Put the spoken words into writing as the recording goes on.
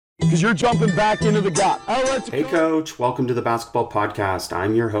because you're jumping back into the gap. Hey coach, welcome to the Basketball Podcast.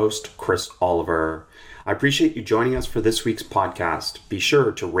 I'm your host, Chris Oliver. I appreciate you joining us for this week's podcast. Be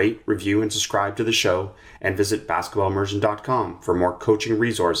sure to rate, review, and subscribe to the show, and visit basketballimmersion.com for more coaching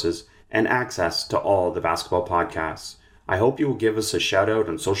resources and access to all the basketball podcasts. I hope you will give us a shout out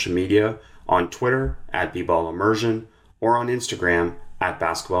on social media, on Twitter at @BBallImmersion, or on Instagram at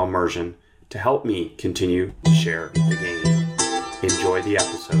BasketballImmersion to help me continue to share the game. Enjoy the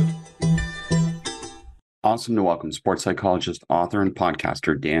episode. Awesome to welcome sports psychologist, author, and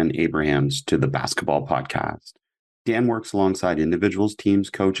podcaster Dan Abrahams to the Basketball Podcast. Dan works alongside individuals, teams,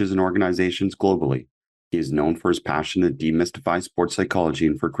 coaches, and organizations globally. He is known for his passion to demystify sports psychology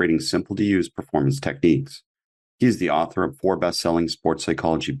and for creating simple-to-use performance techniques. He is the author of 4 best-selling sports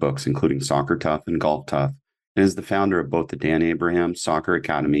psychology books, including Soccer Tough and Golf Tough, and is the founder of both the Dan Abrahams Soccer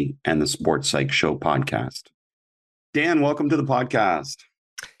Academy and the Sports Psych Show podcast. Dan, welcome to the podcast.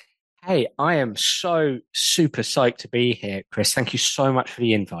 Hey, I am so super psyched to be here, Chris. Thank you so much for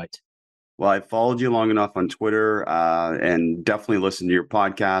the invite. Well, I followed you long enough on Twitter and definitely listened to your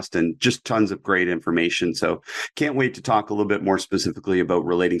podcast and just tons of great information. So can't wait to talk a little bit more specifically about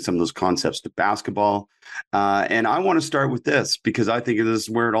relating some of those concepts to basketball. And I want to start with this because I think this is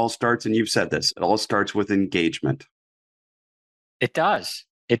where it all starts. And you've said this, it all starts with engagement. It does.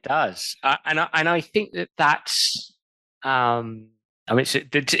 It does. And I think that's... it's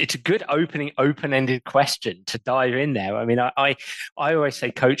a good open-ended question to dive in there. I mean, I always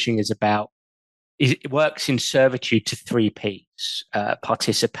say coaching is it works in servitude to 3 Ps: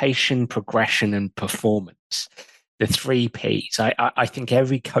 participation, progression, and performance. The 3 Ps. I think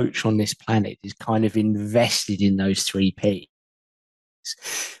every coach on this planet is kind of invested in those 3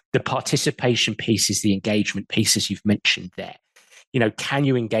 Ps. The participation piece is the engagement piece, as you've mentioned there. You know, can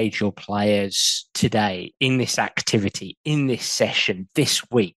you engage your players today in this activity, in this session, this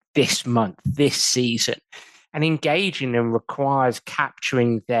week, this month, this season? And engaging them requires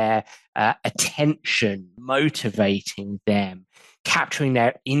capturing their attention, motivating them, capturing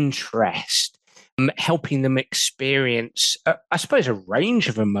their interest, helping them experience, I suppose, a range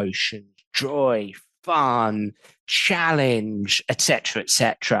of emotions: joy, fun, challenge, etc.,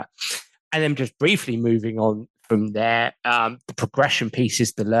 etc. And then just briefly moving on from there, the progression piece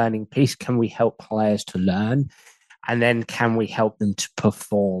is the learning piece. Can we help players to learn? And then can we help them to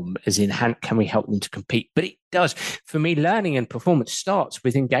perform? As in, can we help them to compete? But it does. For me, learning and performance starts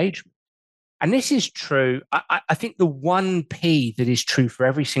with engagement. And this is true. I think the 1 P that is true for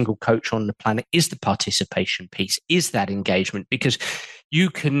every single coach on the planet is the participation piece, is that engagement. Because you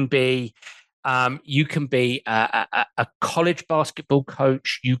can be a college basketball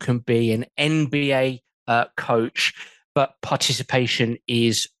coach, you can be an NBA coach, but participation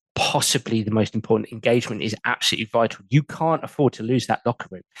is possibly the most important. Engagement is absolutely vital. You can't afford to lose that locker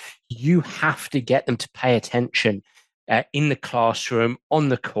room. You have to get them to pay attention in the classroom, on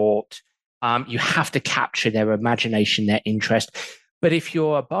the court. You have to capture their imagination, their interest. But if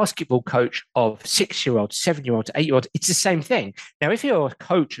you're a basketball coach of 6-year-olds, 7-year-olds, 8-year-olds, it's the same thing. Now, if you're a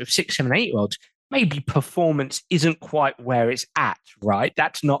coach of 6, 7, 8-year-olds, maybe performance isn't quite where it's at, right?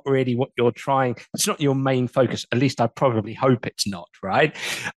 That's not really what you're trying. It's not your main focus. At least I probably hope it's not, right?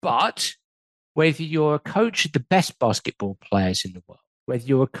 But whether you're a coach of the best basketball players in the world, whether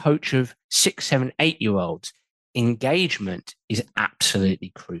you're a coach of 6, 7, 8-year-olds, engagement is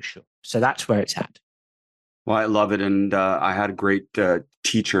absolutely crucial. So that's where it's at. Well, I love it. And I had a great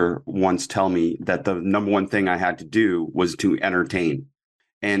teacher once tell me that the number one thing I had to do was to entertain.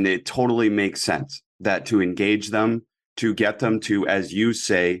 And it totally makes sense that to engage them, to get them to, as you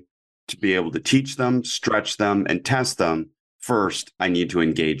say, to be able to teach them, stretch them, and test them, first, I need to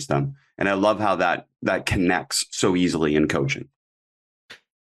engage them. And I love how that connects so easily in coaching.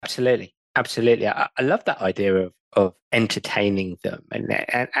 Absolutely. Absolutely. I love that idea of entertaining them.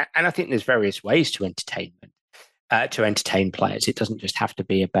 And I think there's various ways to entertain players. It doesn't just have to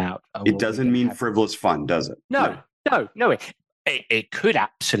be about... It doesn't mean frivolous fun, does it? No. It could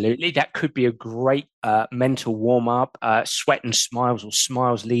absolutely. That could be a great mental warm-up, sweat and smiles, or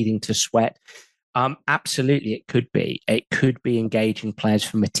smiles leading to sweat. Absolutely, it could be. It could be engaging players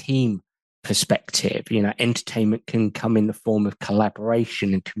from a team perspective. You know, entertainment can come in the form of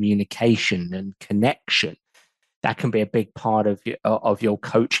collaboration and communication and connection. That can be a big part of your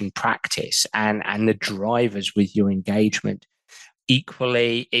coaching practice and the drivers with your engagement.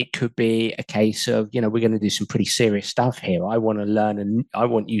 Equally, it could be a case of, we're going to do some pretty serious stuff here. I want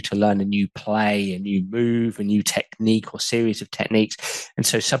you to learn a new play, a new move, a new technique or series of techniques. And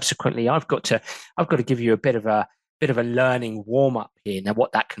so subsequently, I've got to give you a bit of a bit of a learning warm-up here. Now,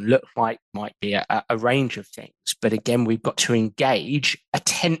 what that can look like might be a range of things. But again, we've got to engage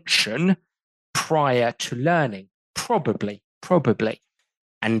attention prior to learning, probably.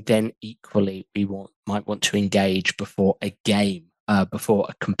 And then equally, might want to engage before a game, before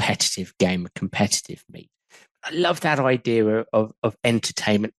a competitive game, a competitive meet. I love that idea of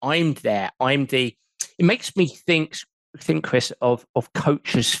entertainment. It makes me think, Chris, of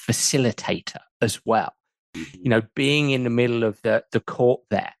coach as facilitator as well. Being in the middle of the court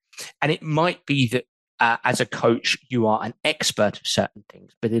there. And it might be that as a coach, you are an expert of certain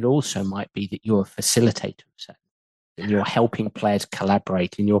things, but it also might be that you're a facilitator of certain things, and you're helping players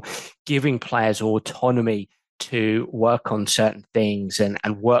collaborate, and you're giving players autonomy to work on certain things and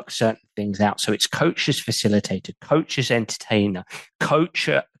work certain things out. So it's coach as facilitator, coach as entertainer, coach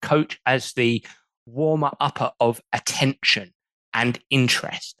as the warmer upper of attention and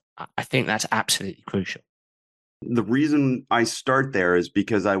interest. I think that's absolutely crucial. The reason I start there is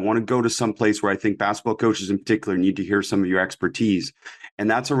because I want to go to some place where I think basketball coaches in particular need to hear some of your expertise. And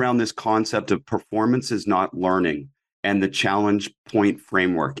that's around this concept of performance is not learning and the challenge point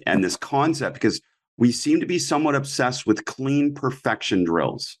framework. And this concept, because we seem to be somewhat obsessed with clean perfection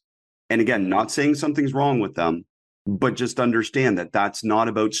drills. And again, not saying something's wrong with them, but just understand that that's not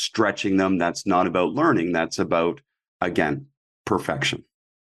about stretching them. That's not about learning. That's about, again, perfection.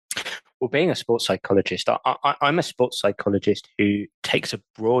 Well, being a sports psychologist, I'm a sports psychologist who takes a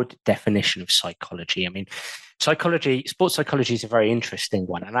broad definition of psychology. I mean, sports psychology is a very interesting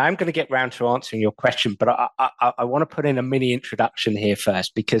one. And I'm going to get round to answering your question, but I want to put in a mini introduction here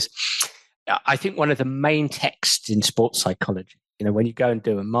first, because I think one of the main texts in sports psychology, when you go and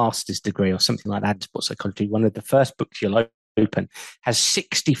do a master's degree or something like that in sports psychology, one of the first books you'll open has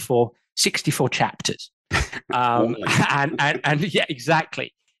 64 chapters. And yeah,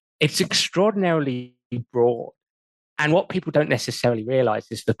 exactly. It's extraordinarily broad. And what people don't necessarily realize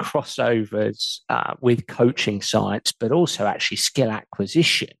is the crossovers with coaching science, but also actually skill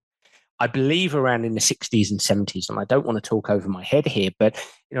acquisition. I believe around in the 60s and 70s, and I don't want to talk over my head here, but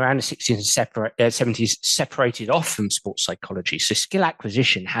around the 60s and 70s, separated off from sports psychology. So skill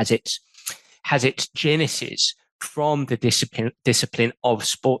acquisition has its genesis from the discipline of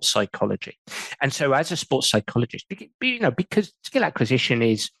sports psychology. And so as a sports psychologist, because skill acquisition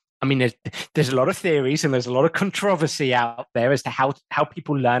is, there's a lot of theories and there's a lot of controversy out there as to how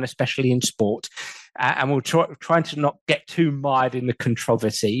people learn, especially in sport. And we'll try to not get too mired in the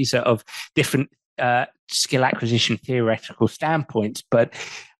controversies of different skill acquisition theoretical standpoints. But,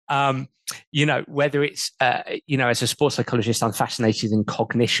 whether it's, as a sports psychologist, I'm fascinated in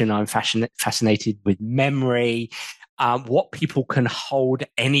cognition. I'm fascinated with memory, what people can hold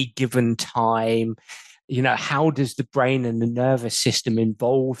any given time. How does the brain and the nervous system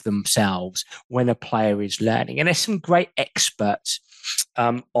involve themselves when a player is learning? And there's some great experts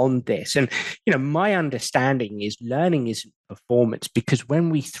on this. And, my understanding is learning isn't performance, because when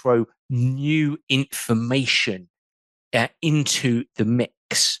we throw new information into the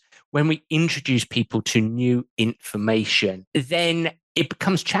mix, when we introduce people to new information, then it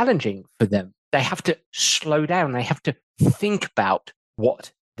becomes challenging for them. They have to slow down. They have to think about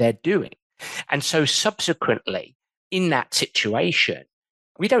what they're doing. And so subsequently, in that situation,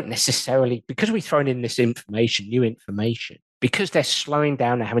 we don't necessarily, because we've thrown in this information, new information, because they're slowing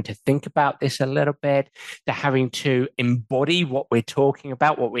down, they're having to think about this a little bit, they're having to embody what we're talking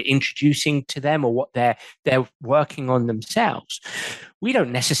about, what we're introducing to them, or what they're working on themselves. We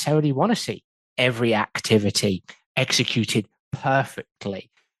don't necessarily want to see every activity executed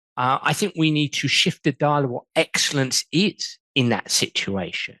perfectly. I think we need to shift the dial of what excellence is in that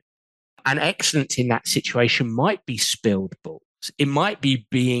situation. And excellence in that situation might be spilled balls. It might be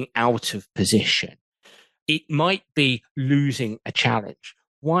being out of position. It might be losing a challenge.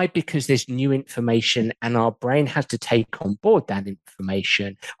 Why? Because there's new information and our brain has to take on board that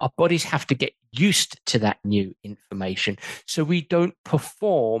information. Our bodies have to get used to that new information so we don't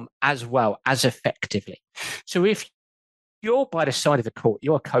perform as well, as effectively. So if you're by the side of the court,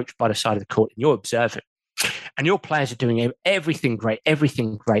 you're a coach by the side of the court, and you're observing, and your players are doing everything great,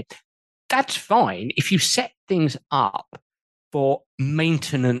 that's fine if you set things up for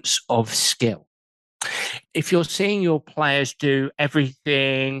maintenance of skill. If you're seeing your players do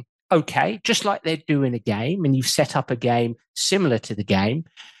everything okay, just like they're doing a game, and you've set up a game similar to the game,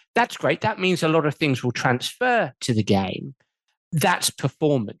 that's great. That means a lot of things will transfer to the game. That's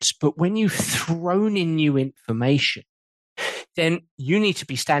performance. But when you've thrown in new information, then you need to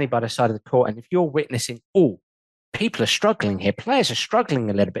be standing by the side of the court. And if you're witnessing, people are struggling here. Players are struggling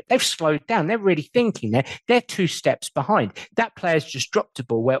a little bit. They've slowed down. They're really thinking. They're 2 steps behind. That player's just dropped a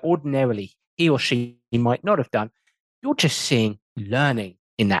ball where ordinarily he or she might not have done. you're just seeing learning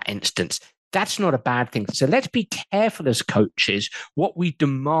in that instance. That's not a bad thing. So let's be careful as coaches what we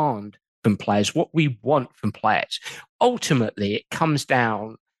demand from players, what we want from players. Ultimately, it comes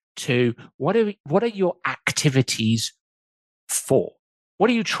down to what are your activities for? What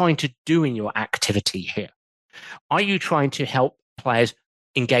are you trying to do in your activity here? Are you trying to help players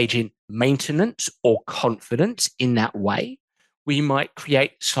engage in maintenance or confidence in that way? We might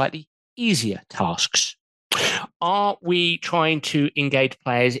create slightly easier tasks. Are we trying to engage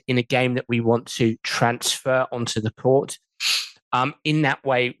players in a game that we want to transfer onto the court? In that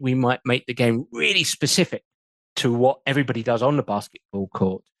way, we might make the game really specific to what everybody does on the basketball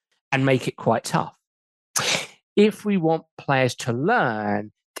court and make it quite tough. If we want players to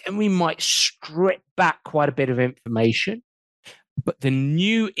learn, then we might strip back quite a bit of information. But the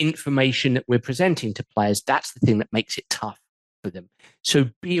new information that we're presenting to players, that's the thing that makes it tough for them. So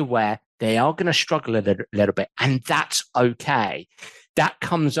be aware they are going to struggle a little bit, and that's okay. That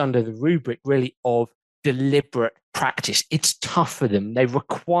comes under the rubric really of deliberate practice. It's tough for them. They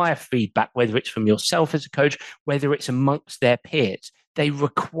require feedback, whether it's from yourself as a coach, whether it's amongst their peers. They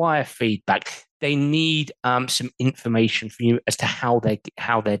require feedback. They need some information from you as to how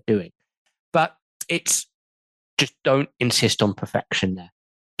they're doing. But it's just don't insist on perfection there.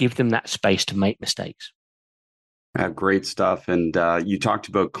 Give them that space to make mistakes. Great stuff. And you talked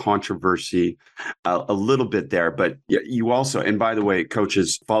about controversy a little bit there, but you also, and by the way,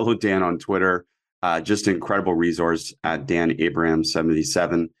 coaches, follow Dan on Twitter. Just an incredible resource at Dan Abraham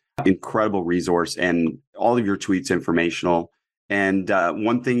 77. Incredible resource, and all of your tweets informational. And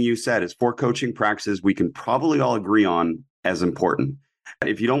one thing you said is 4 coaching practices we can probably all agree on as important.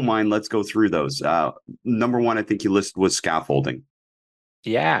 If you don't mind, let's go through those. Number 1, I think you listed was scaffolding.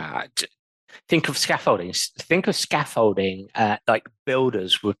 Yeah. Think of scaffolding. Think of scaffolding like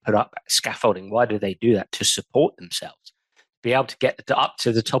builders would put up scaffolding. Why do they do that? To support themselves, be able to get up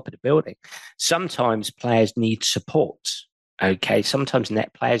to the top of the building. Sometimes players need support. Okay, sometimes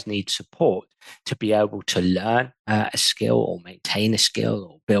net players need support to be able to learn a skill or maintain a skill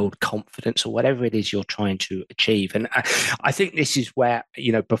or build confidence or whatever it is you're trying to achieve. And I think this is where,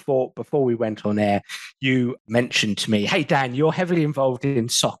 before we went on air, you mentioned to me, hey, Dan, you're heavily involved in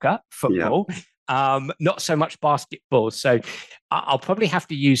soccer, football. Yeah. Not so much basketball. So I'll probably have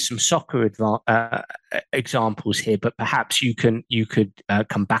to use some soccer examples here, but perhaps you could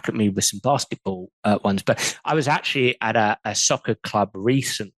come back at me with some basketball ones. But I was actually at a soccer club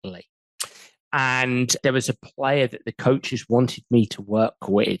recently, and there was a player that the coaches wanted me to work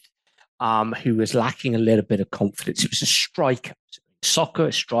with who was lacking a little bit of confidence. It was a striker. Soccer,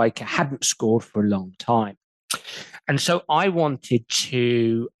 a striker, hadn't scored for a long time. And so I wanted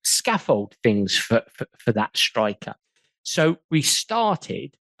to scaffold things for that striker. So we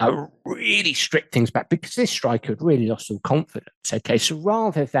started really strict things back because this striker had really lost all confidence. Okay, so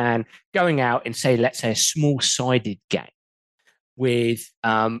rather than going out and let's say a small-sided game with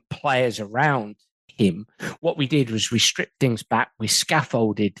players around him, what we did was we stripped things back. We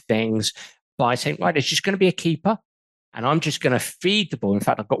scaffolded things by saying, right, there's just going to be a keeper, and I'm just going to feed the ball. In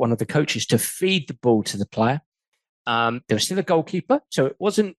fact, I've got one of the coaches to feed the ball to the player. There was still a goalkeeper, so it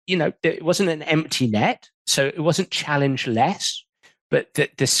wasn't, it wasn't an empty net, so it wasn't challenge-less. But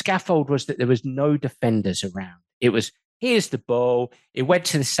the scaffold was that there was no defenders around. It was, here's the ball. It went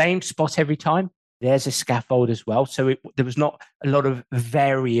to the same spot every time. There's a scaffold as well. So there was not a lot of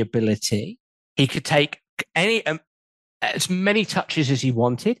variability. He could take as many touches as he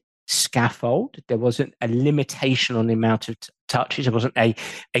wanted. Scaffold. There wasn't a limitation on the amount of touches. There wasn't a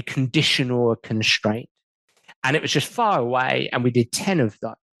condition or a constraint. And it was just far away, and we did 10 of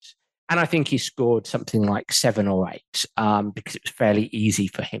those. And I think he scored something like 7 or 8 because it was fairly easy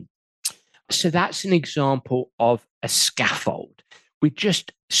for him. So that's an example of a scaffold. We're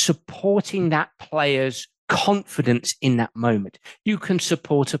just supporting that player's confidence in that moment. You can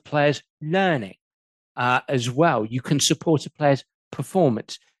support a player's learning as well. You can support a player's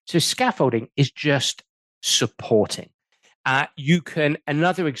performance. So scaffolding is just supporting.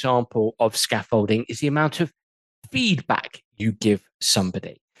 Another example of scaffolding is the amount of feedback you give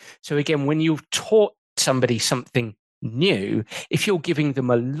somebody. So again, when you've taught somebody something new, if you're giving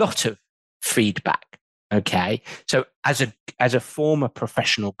them a lot of feedback, okay. So as a former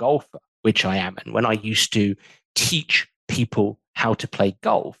professional golfer, which I am, and when I used to teach people how to play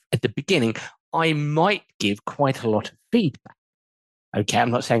golf at the beginning, I might give quite a lot of feedback. Okay,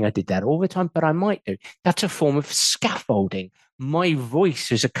 I'm not saying I did that all the time, but I might do. That's a form of scaffolding. My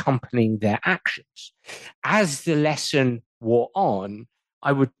voice is accompanying their actions. As the lesson wore on,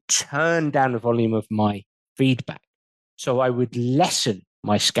 I would turn down the volume of my feedback. So I would lessen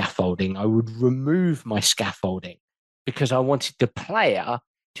my scaffolding. I would remove my scaffolding because I wanted the player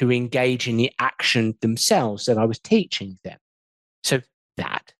to engage in the action themselves that I was teaching them. So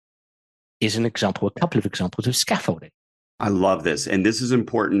that is an example, a couple of examples of scaffolding. I love this. And this is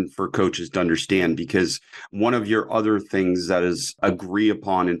important for coaches to understand, because one of your other things that is agreed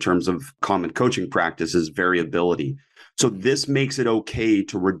upon in terms of common coaching practice is variability. So this makes it okay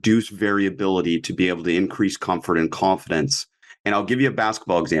to reduce variability to be able to increase comfort and confidence. And I'll give you a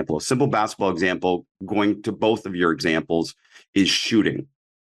basketball example. A simple basketball example, going to both of your examples, is shooting.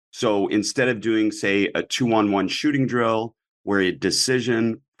 So instead of doing, say, a 2-on-1 shooting drill where a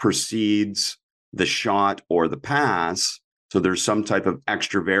decision precedes the shot or the pass, so there's some type of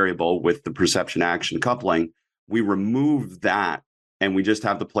extra variable with the perception action coupling, we remove that and we just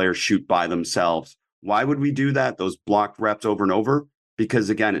have the player shoot by themselves. Why would we do that? Those blocked reps over and over? Because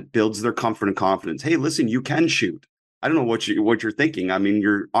again, it builds their comfort and confidence. Hey, listen, you can shoot. I don't know what you're thinking. I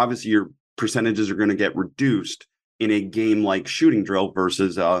mean, obviously your percentages are going to get reduced in a game like shooting drill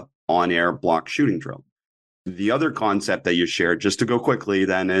versus a on-air block shooting drill. The other concept that you shared, just to go quickly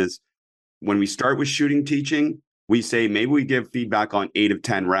then, is when we start with shooting teaching, we say maybe we give feedback on 8 of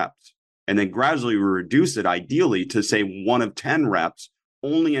 10 reps, and then gradually we reduce it ideally to say 1 of 10 reps,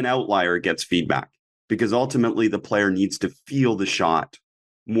 only an outlier gets feedback, because ultimately the player needs to feel the shot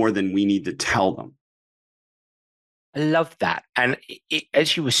more than we need to tell them. I love that. And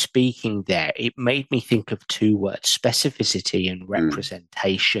as you were speaking there, it made me think of 2 words, specificity and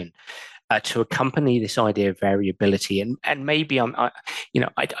representation, to accompany this idea of variability. And maybe I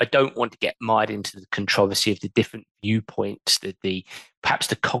don't want to get mired into the controversy of the different viewpoints, perhaps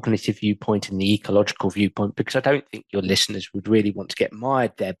the cognitive viewpoint and the ecological viewpoint, because I don't think your listeners would really want to get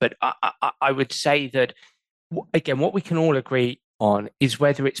mired there. But I would say that, again, what we can all agree on is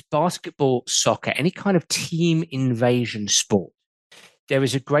whether it's basketball, soccer, any kind of team invasion sport, there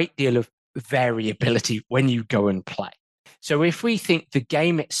is a great deal of variability when you go and play. So if we think the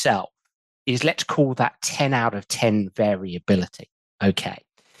game itself is, let's call that 10 out of 10 variability, okay?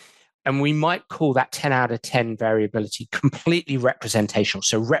 And we might call that 10 out of 10 variability completely representational,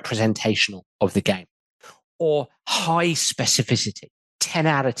 so representational of the game, or high specificity, 10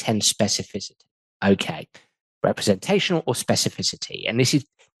 out of 10 specificity, okay? Representational or specificity. And this is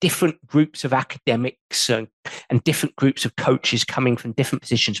different groups of academics and different groups of coaches coming from different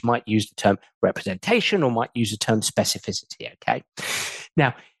positions might use the term representation or might use the term specificity, okay?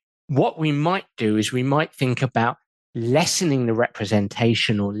 Now, what we might do is we might think about lessening the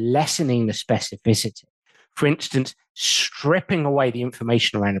representation or lessening the specificity. For instance, stripping away the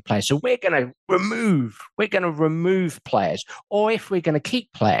information around the player. So we're going to remove players. Or if we're going to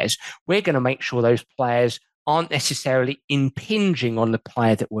keep players, we're going to make sure those players aren't necessarily impinging on the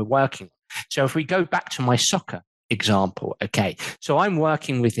player that we're working on. So if we go back to my soccer example, okay, so I'm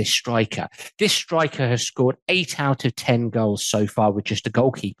working with this striker. This striker has scored 8 out of 10 goals so far with just a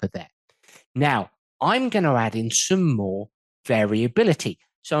goalkeeper there. Now, I'm going to add in some more variability.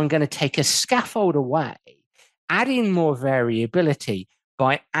 So I'm going to take a scaffold away, add in more variability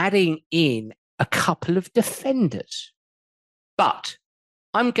by adding in a couple of defenders. But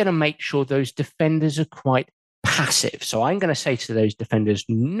I'm going to make sure those defenders are quite passive. So I'm going to say to those defenders,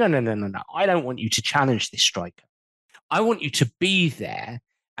 no. I don't want you to challenge this striker. I want you to be there,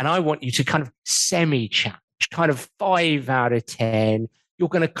 and I want you to kind of semi-challenge, kind of 5 out of 10. You're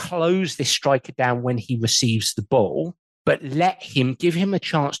going to close this striker down when he receives the ball, but give him a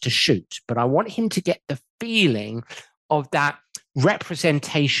chance to shoot. But I want him to get the feeling of that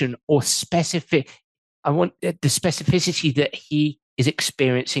representation or specific. I want the specificity that he is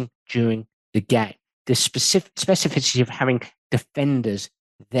experiencing during the game, the specificity of having defenders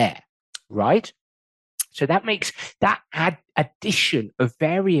there, right? So that makes that addition of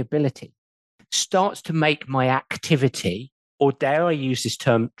variability starts to make my activity, or dare I use this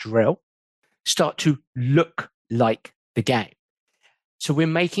term, drill, start to look like the game. So we're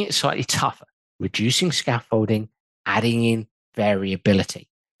making it slightly tougher, reducing scaffolding, adding in variability.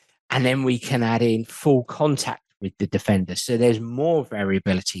 And then we can add in full contact with the defender. So there's more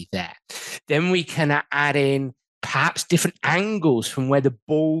variability there. Then we can add in perhaps different angles from where the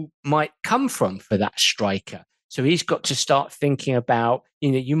ball might come from for that striker. So he's got to start thinking about,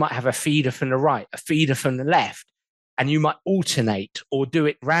 you might have a feeder from the right, a feeder from the left, and you might alternate or do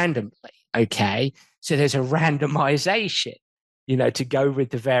it randomly, okay? So there's a randomization, to go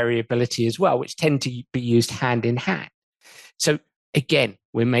with the variability as well, which tend to be used hand in hand. So again,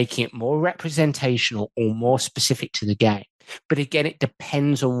 we're making it more representational or more specific to the game. But again, it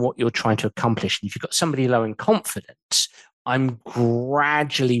depends on what you're trying to accomplish. And if you've got somebody low in confidence, I'm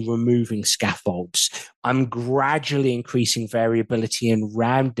gradually removing scaffolds. I'm gradually increasing variability and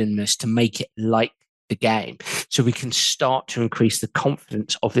randomness to make it like the game, so we can start to increase the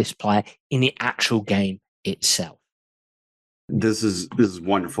confidence of this player in the actual game itself. This is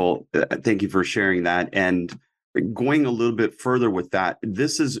wonderful. Thank you for sharing that. And going a little bit further with that,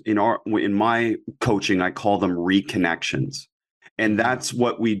 this is in my coaching, I call them reconnections. And that's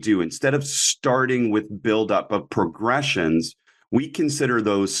what we do. Instead of starting with buildup of progressions, we consider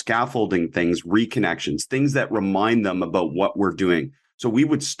those scaffolding things reconnections, things that remind them about what we're doing. So we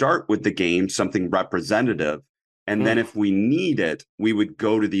would start with the game, something representative. And then if we need it, we would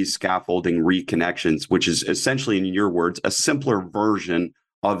go to these scaffolding reconnections, which is essentially, in your words, a simpler version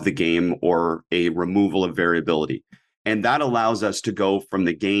of the game or a removal of variability. And that allows us to go from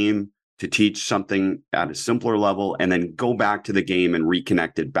the game to teach something at a simpler level and then go back to the game and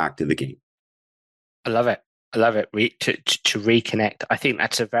reconnect it back to the game. I love it. I love it. To reconnect. I think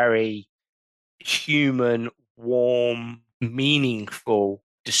that's a very human, warm, meaningful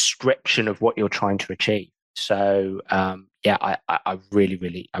description of what you're trying to achieve. So I really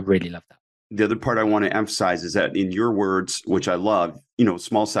love that. The other part I want to emphasize is that in your words, which I love,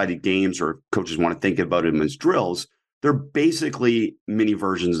 small-sided games, or coaches want to think about them as drills, they're basically mini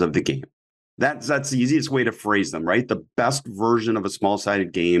versions of the game. That's the easiest way to phrase them, right? The best version of a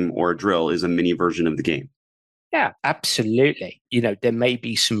small-sided game or a drill is a mini version of the game. Yeah, absolutely. There may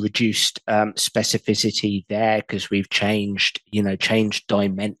be some reduced specificity there because we've changed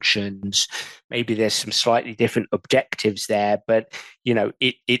dimensions. Maybe there's some slightly different objectives there, but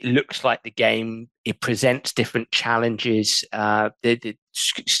it looks like the game. It presents different challenges. It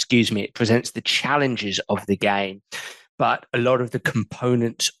presents the challenges of the game, but a lot of the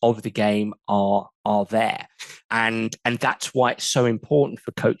components of the game are there, and that's why it's so important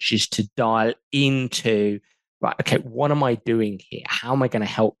for coaches to dial into. Right, okay, what am I doing here? How am I going to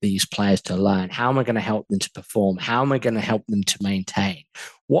help these players to learn? How am I going to help them to perform? How am I going to help them to maintain?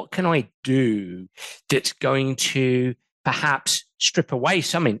 What can I do that's going to perhaps strip away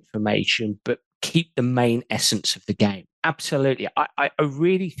some information, but keep the main essence of the game? Absolutely. I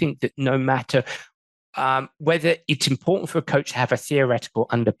really think that no matter whether it's important for a coach to have a theoretical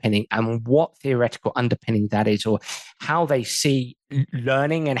underpinning and what theoretical underpinning that is, or how they see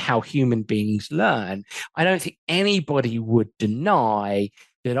learning and how human beings learn, I don't think anybody would deny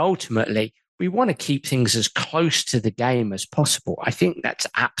that ultimately we want to keep things as close to the game as possible. I think that's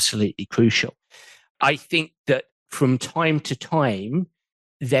absolutely crucial. I think that from time to time,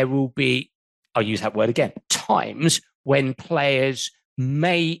 there will be, I'll use that word again, times when players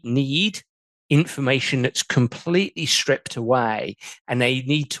may need information that's completely stripped away, and they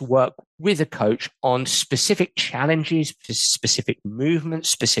need to work with a coach on specific challenges, specific movements,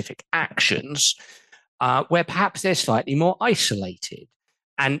 specific actions, where perhaps they're slightly more isolated,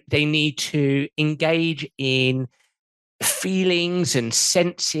 and they need to engage in feelings and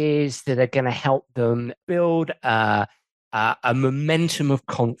senses that are going to help them build a momentum of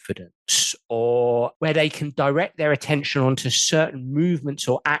confidence, or where they can direct their attention onto certain movements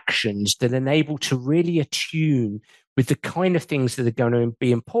or actions that enable to really attune with the kind of things that are going to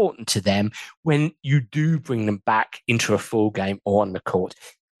be important to them when you do bring them back into a full game or on the court.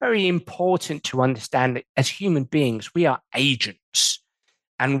 Very important to understand that as human beings, we are agents,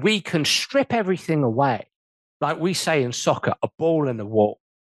 and we can strip everything away. Like we say in soccer, a ball and a wall.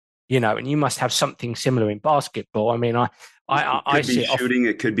 And you must have something similar in basketball. I mean, I see shooting.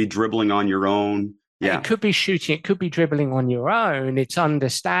 It could be dribbling on your own. Yeah, it could be shooting. It could be dribbling on your own. It's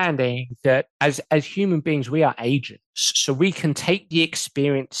understanding that as human beings, we are agents. So we can take the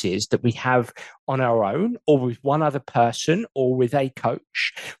experiences that we have on our own, or with one other person, or with a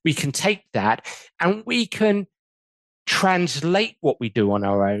coach. We can take that and we can translate what we do on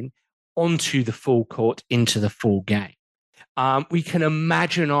our own onto the full court, into the full game. We can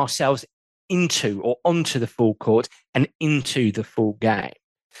imagine ourselves into or onto the full court and into the full game.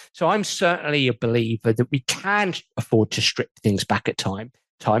 So I'm certainly a believer that we can afford to strip things back at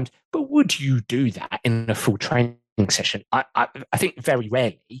times, but would you do that in a full training session? I think very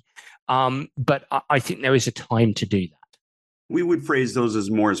rarely, but I think there is a time to do that. We would phrase those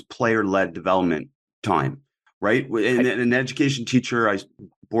as more as player-led development time, right? And an education teacher, I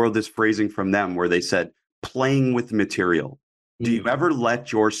borrowed this phrasing from them where they said, playing with material. Do you ever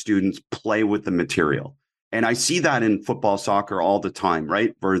let your students play with the material? And I see that in football, soccer all the time,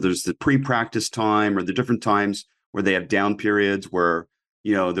 right? Where there's the pre-practice time or the different times where they have down periods where,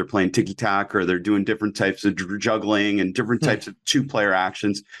 they're playing ticky-tack or they're doing different types of juggling and different types of two-player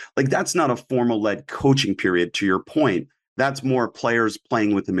actions. Like that's not a formal-led coaching period, to your point. That's more players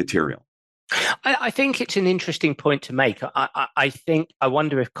playing with the material. I think it's an interesting point to make. I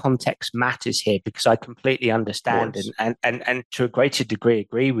wonder if context matters here, because I completely understand and to a greater degree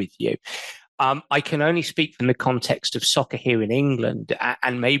agree with you. I can only speak from the context of soccer here in England,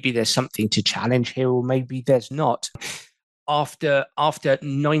 and maybe there's something to challenge here, or maybe there's not. After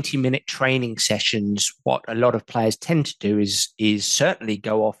 90-minute training sessions, what a lot of players tend to do is certainly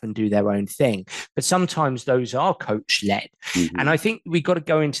go off and do their own thing, but sometimes those are coach led. Mm-hmm. And I think we've got to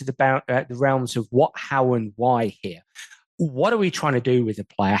go into the realms of what, how, and why here. What are we trying to do with the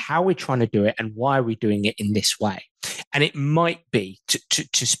player? How are we trying to do it? And why are we doing it in this way? And it might be,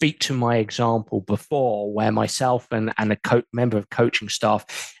 to speak to my example before, where myself and a member of coaching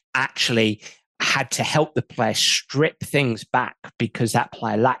staff actually had to help the player strip things back because that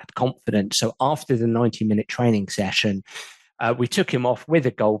player lacked confidence. So after the 90-minute training session, we took him off with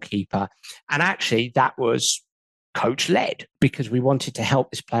a goalkeeper. And actually that was coach led, because we wanted to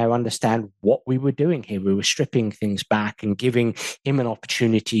help this player understand what we were doing here. We were stripping things back and giving him an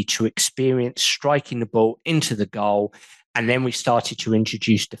opportunity to experience striking the ball into the goal. And then we started to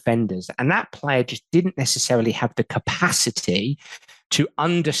introduce defenders. And that player just didn't necessarily have the capacity to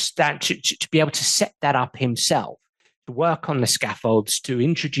understand, to be able to set that up himself, to work on the scaffolds, to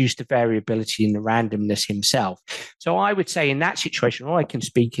introduce the variability and the randomness himself. So I would say in that situation, all I can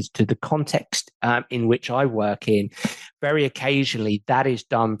speak is to the context in which I work in. Very occasionally, that is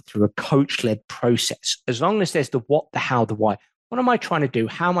done through a coach-led process. As long as there's the what, the how, the why. What am I trying to do?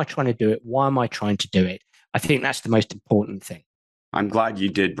 How am I trying to do it? Why am I trying to do it? I think that's the most important thing. I'm glad you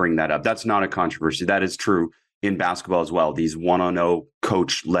did bring that up. That's not a controversy. That is true in basketball as well. These one-on-0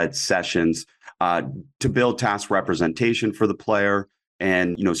 coach-led sessions to build task representation for the player,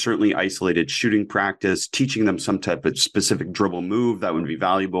 and certainly isolated shooting practice, teaching them some type of specific dribble move that would be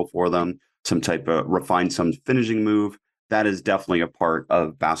valuable for them, some type of refined some finishing move. That is definitely a part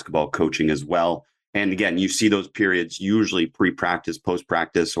of basketball coaching as well. And again, you see those periods usually pre-practice,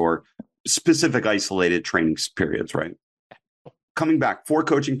 post-practice, or specific isolated training periods, right? Coming back, 4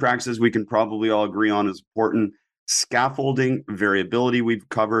 coaching practices we can probably all agree on is important. Scaffolding, variability we've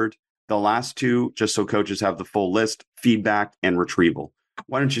covered. The last 2, just so coaches have the full list, feedback and retrieval.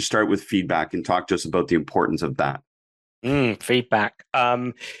 Why don't you start with feedback and talk to us about the importance of that? Feedback.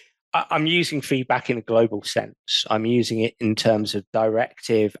 I'm using feedback in a global sense. I'm using it in terms of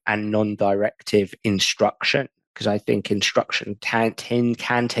directive and non-directive instruction, because I think instruction can tend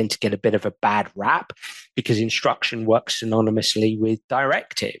to get a bit of a bad rap, because instruction works synonymously with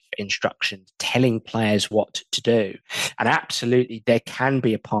directive instruction, telling players what to do. And absolutely, there can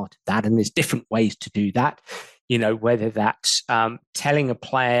be a part of that. And there's different ways to do that, whether that's telling a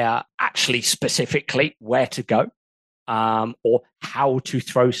player actually specifically where to go, or how to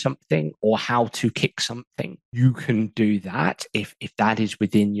throw something, or how to kick something. You can do that if that is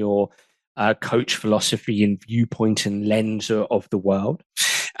within your coach philosophy and viewpoint and lens of the world.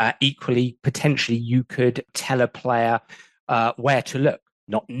 Equally, potentially, you could tell a player where to look,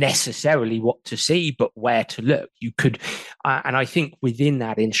 not necessarily what to see, but where to look. You could, and I think within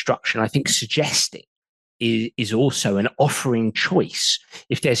that instruction, I think suggesting is also an offering choice.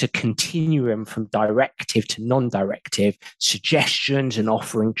 If there's a continuum from directive to non-directive, suggestions and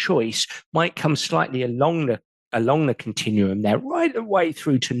offering choice might come slightly along the continuum there, right the way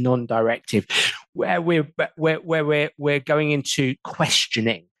through to non-directive, where we're going into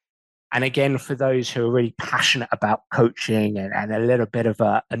questioning. And again, for those who are really passionate about coaching and a little bit of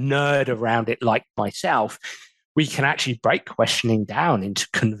a nerd around it, like myself, we can actually break questioning down into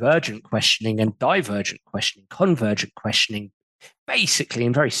convergent questioning and divergent questioning, convergent questioning, basically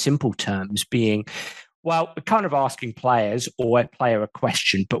in very simple terms being, well, we're kind of asking players or a player a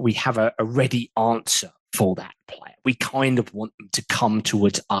question, but we have a ready answer for that player. We kind of want them to come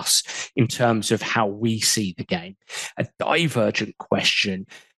towards us in terms of how we see the game. A divergent question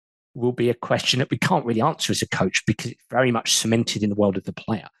will be a question that we can't really answer as a coach because it's very much cemented in the world of the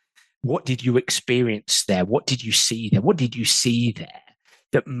player. What did you experience there? What did you see there? What did you see there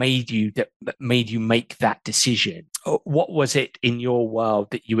that made you make that decision? What was it in your world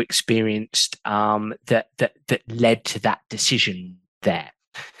that you experienced that led to that decision there?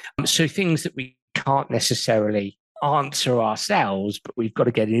 So things that we can't necessarily answer ourselves, but we've got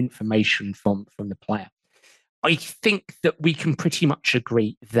to get information from the player. I think that we can pretty much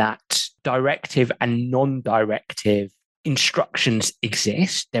agree that directive and non-directive instructions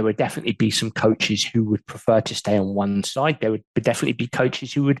exist. There would definitely be some coaches who would prefer to stay on one side. There would definitely be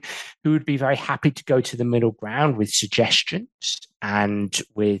coaches who would be very happy to go to the middle ground with suggestions and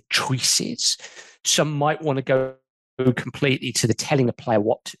with choices. Some might want to go completely to the telling a player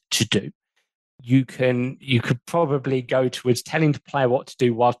what to do. You could probably go towards telling the player what to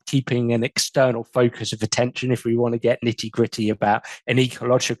do while keeping an external focus of attention if we want to get nitty-gritty about an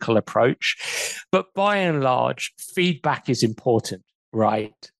ecological approach. But by and large, feedback is important.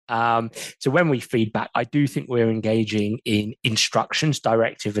 right? So when we feedback, I do think we're engaging in instructions,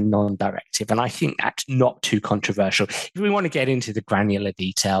 directive and non-directive. And I think that's not too controversial. If we want to get into the granular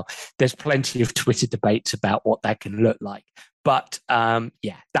detail, there's plenty of Twitter debates about what that can look like. But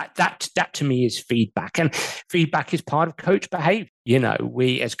that to me is feedback. And feedback is part of coach behavior.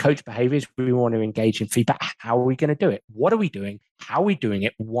 We as coach behaviors, we want to engage in feedback. How are we going to do it? What are we doing? How are we doing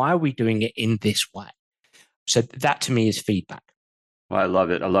it? Why are we doing it in this way? So that to me is feedback. Well, I love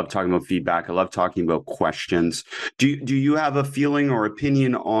it. I love talking about feedback. I love talking about questions. Do you have a feeling or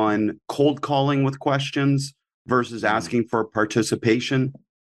opinion on cold calling with questions versus asking for participation?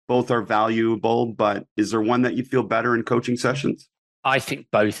 Both are valuable, but is there one that you feel better in coaching sessions? I think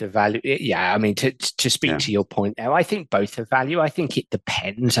both are value. Yeah, I mean, to speak to your point now, I think both are value. I think it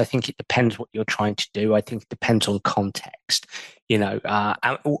depends. I think it depends what you're trying to do. I think it depends on context.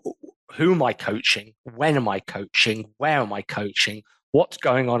 Who am I coaching? When am I coaching? Where am I coaching? What's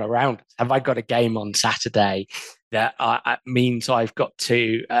going on around us? Have I got a game on Saturday that means I've got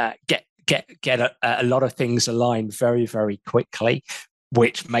to get a lot of things aligned very, very quickly,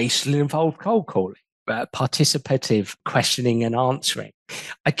 which may still involve cold calling, participative questioning and answering.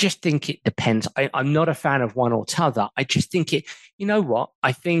 I just think it depends. I'm not a fan of one or t'other. I just think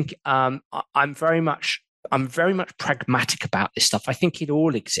I think I'm very much pragmatic about this stuff. I think it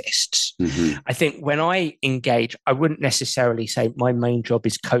all exists. Mm-hmm. I think when I engage, I wouldn't necessarily say my main job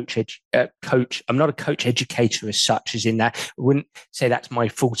is coach. I'm not a coach educator as such, as in that I wouldn't say that's my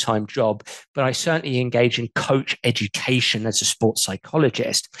full-time job, but I certainly engage in coach education as a sports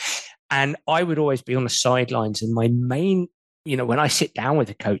psychologist. And I would always be on the sidelines. And my main, when I sit down with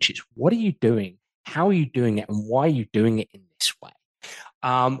the coaches, what are you doing? How are you doing it? And why are you doing it in this way?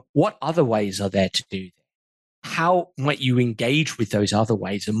 What other ways are there to do this? How might you engage with those other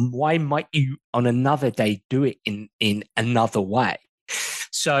ways, and why might you on another day do it in another way?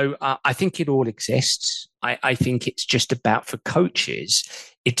 So I think it all exists. I think it's just about, for coaches,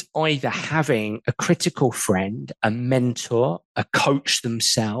 it's either having a critical friend, a mentor, a coach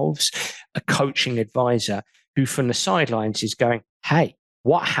themselves, a coaching advisor who from the sidelines is going, hey,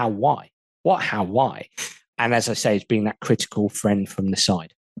 what, how, why? What, how, why? And as I say, it's being that critical friend from the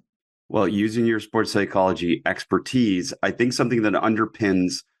side. Well, using your sports psychology expertise, I think something that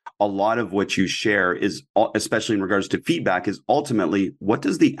underpins a lot of what you share is, especially in regards to feedback, is ultimately, what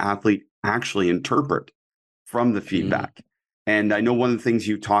does the athlete actually interpret from the feedback? Mm. And I know one of the things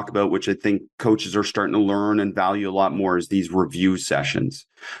you talk about, which I think coaches are starting to learn and value a lot more, is these review sessions.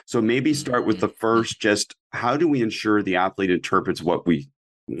 So maybe start with the first, just how do we ensure the athlete interprets what we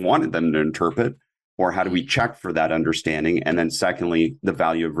wanted them to interpret? Or how do we check for that understanding? And then secondly, the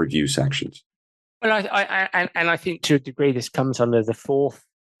value of review sections. Well, I think to a degree, this comes under the fourth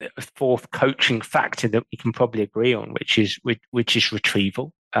coaching factor that we can probably agree on, which is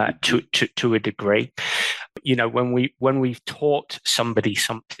retrieval to a degree. When we've taught somebody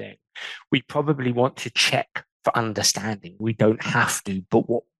something, we probably want to check for understanding. We don't have to, but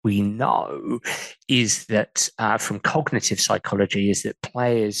what we know is that from cognitive psychology is that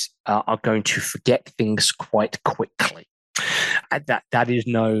players are going to forget things quite quickly. That is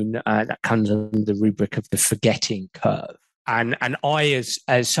known, that comes under the rubric of the forgetting curve. And I,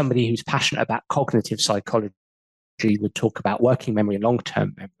 as somebody who's passionate about cognitive psychology, would talk about working memory and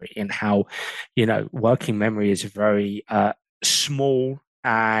long-term memory, and how, working memory is a very small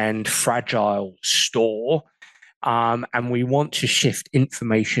and fragile store. And we want to shift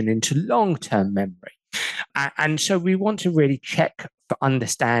information into long-term memory. And so we want to really check for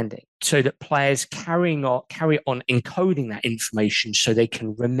understanding so that players carry on encoding that information so they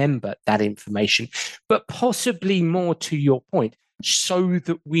can remember that information, but possibly more to your point, so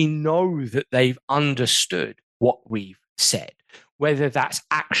that we know that they've understood what we've said, whether that's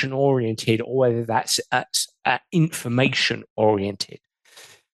action-oriented or whether that's information-oriented.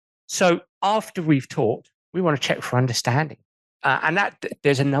 So after we've taught, we want to check for understanding. And that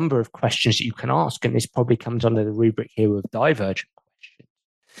there's a number of questions that you can ask, and this probably comes under the rubric here of divergent questions,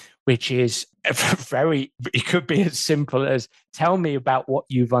 which is it could be as simple as, tell me about what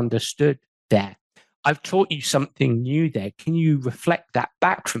you've understood there. I've taught you something new there. Can you reflect that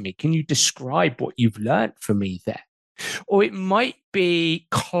back for me? Can you describe what you've learned for me there? Or it might be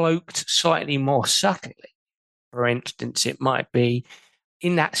cloaked slightly more subtly. For instance, it might be,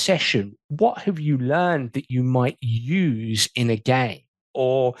 in that session, what have you learned that you might use in a game?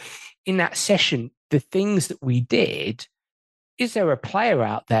 Or in that session, the things that we did, is there a player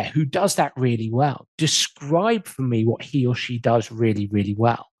out there who does that really well? Describe for me what he or she does really, really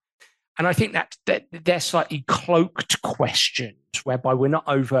well. And I think that they're slightly cloaked questions, whereby we're not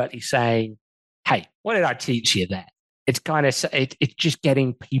overtly saying, hey, what did I teach you there? it's just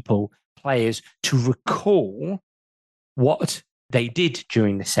getting players to recall what they did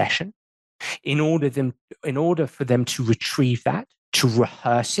during the session in order for them to retrieve that, to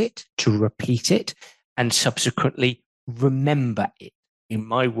rehearse it, to repeat it, and subsequently remember it. In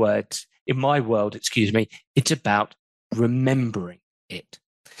my world, it's about remembering it.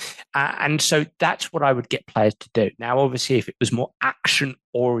 And so that's what I would get players to do. Now, obviously, if it was more action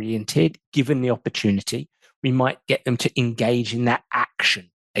oriented, given the opportunity, we might get them to engage in that action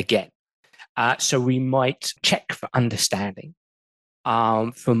again. So we might check for understanding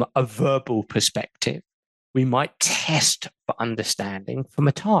from a verbal perspective. We might test for understanding from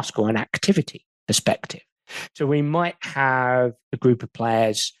a task or an activity perspective. So we might have a group of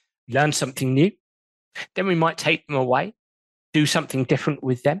players learn something new. Then we might take them away, do something different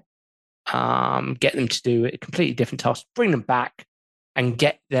with them, get them to do a completely different task, bring them back and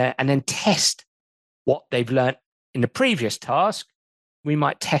get there, and then test what they've learned in the previous task. We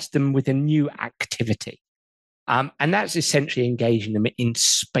might test them with a new activity. And that's essentially engaging them in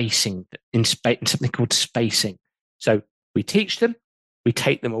spacing, in something called spacing. So we teach them, we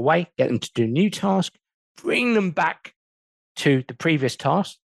take them away, get them to do a new task, bring them back to the previous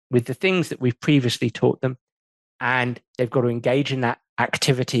task with the things that we've previously taught them, and they've got to engage in that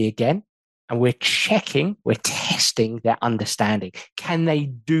activity again. And we're testing their understanding. Can they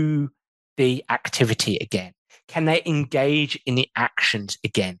do the activity again? Can they engage in the actions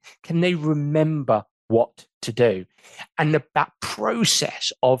again? Can they remember what to do? And that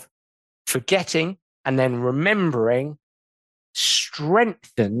process of forgetting and then remembering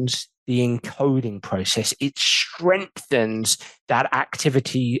strengthens the encoding process. It strengthens that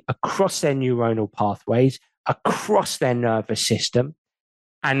activity across their neuronal pathways, across their nervous system,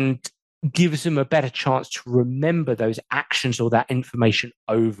 and gives them a better chance to remember those actions or that information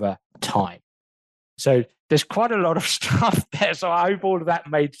over time. So there's quite a lot of stuff there. So I hope all of that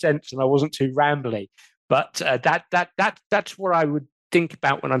made sense and I wasn't too rambly. But that's what I would think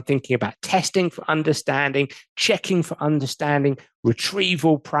about when I'm thinking about testing for understanding, checking for understanding,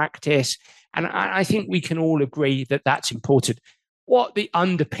 retrieval practice. And I think we can all agree that that's important. What the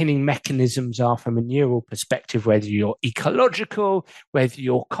underpinning mechanisms are from a neural perspective, whether you're ecological, whether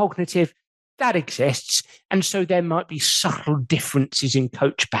you're cognitive, that exists. And so there might be subtle differences in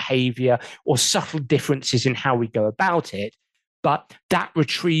coach behavior or subtle differences in how we go about it. But that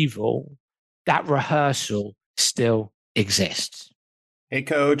retrieval, that rehearsal still exists. Hey,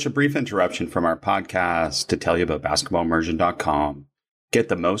 Coach, a brief interruption from our podcast to tell you about basketballimmersion.com. Get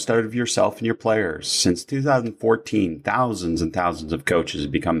the most out of yourself and your players. Since 2014, thousands and thousands of coaches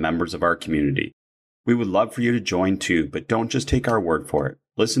have become members of our community. We would love for you to join too, but don't just take our word for it.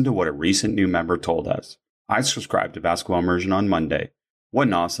 Listen to what a recent new member told us. I subscribed to Basketball Immersion on Monday. What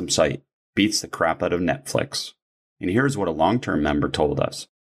an awesome site. Beats the crap out of Netflix. And here's what a long-term member told us.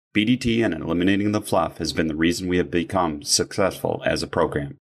 BDT and eliminating the fluff has been the reason we have become successful as a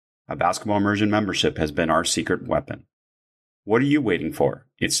program. A Basketball Immersion membership has been our secret weapon. What are you waiting for?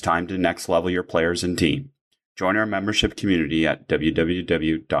 It's time to next level your players and team. Join our membership community at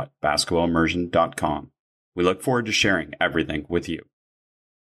www.basketballimmersion.com. We look forward to sharing everything with you.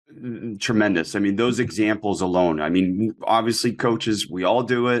 Tremendous. I mean, those examples alone. I mean, obviously, coaches, we all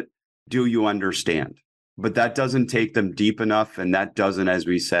do it. Do you understand? But that doesn't take them deep enough. And that doesn't, as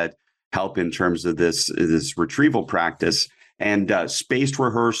we said, help in terms of this retrieval practice and spaced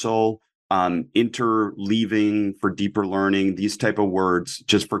rehearsal, interleaving for deeper learning, these type of words,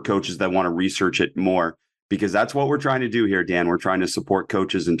 just for coaches that want to research it more, because that's what we're trying to do here, Dan. We're trying to support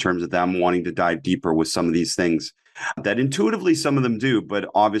coaches in terms of them wanting to dive deeper with some of these things that intuitively some of them do, but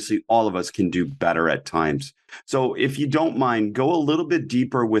obviously all of us can do better at times. So if you don't mind, go a little bit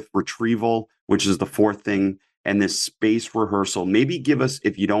deeper with retrieval, which is the fourth thing, and this spaced rehearsal. Maybe give us,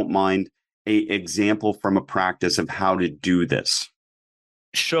 if you don't mind, an example from a practice of how to do this.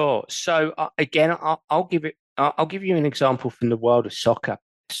 Sure. So again, I'll give you an example from the world of soccer.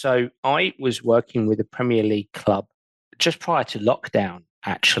 So I was working with a Premier League club just prior to lockdown,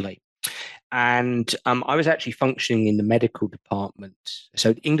 actually. And I was actually functioning in the medical department.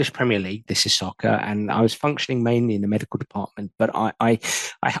 So English Premier League, this is soccer, and I was functioning mainly in the medical department. But I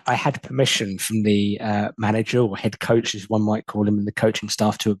had permission from the manager or head coach, as one might call him, and the coaching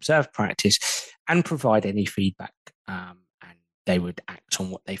staff to observe practice and provide any feedback. And they would act on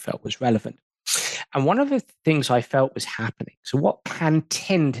what they felt was relevant. And one of the things I felt was happening, so what can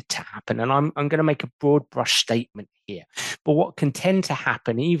tend to happen, and I'm going to make a broad brush statement here, but what can tend to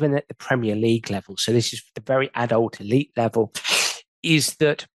happen even at the Premier League level, so this is the very adult elite level, is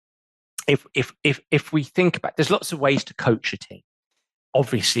that if we think about, there's lots of ways to coach a team.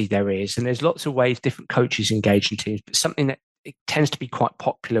 obviously there is, and there's lots of ways different coaches engage in teams, but something that it tends to be quite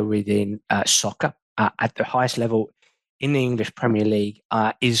popular within soccer at the highest level in the English Premier League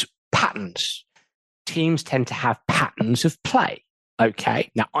is patterns. Teams tend to have patterns of play. Okay.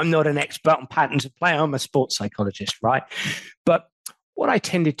 Now, I'm not an expert on patterns of play. I'm a sports psychologist, right? But what I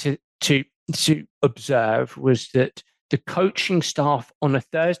tended to observe was that the coaching staff on a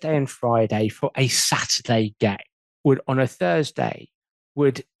Thursday and Friday for a Saturday game on a Thursday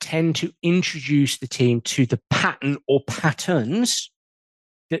would tend to introduce the team to the pattern or patterns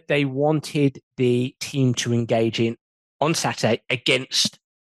that they wanted the team to engage in on Saturday against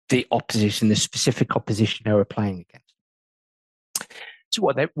the opposition, the specific opposition they were playing against. So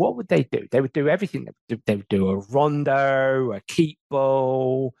what would they do? They would do everything. They would do a rondo, a keep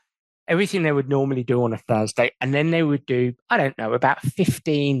ball, everything they would normally do on a Thursday. And then they would do, I don't know, about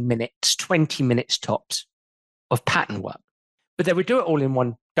 15 minutes, 20 minutes tops of pattern work. But they would do it all in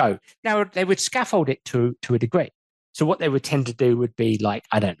one go. Now, they would scaffold it to a degree. So what they would tend to do would be like,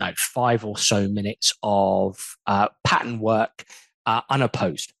 I don't know, 5 or so minutes of pattern work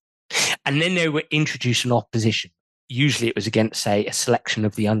unopposed. And then they would introduce an opposition. Usually it was against, say, a selection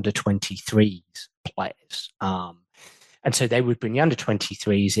of the under-23s players. And so they would bring the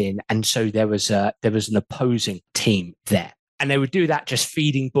under-23s in. And so there was an opposing team there. And they would do that just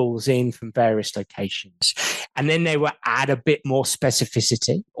feeding balls in from various locations. And then they would add a bit more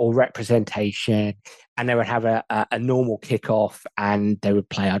specificity or representation. And they would have a normal kickoff and they would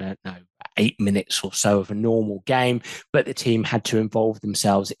play, I don't know, 8 minutes or so of a normal game. But the team had to involve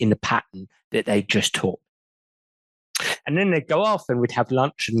themselves in the pattern that they just taught. And then they'd go off and we'd have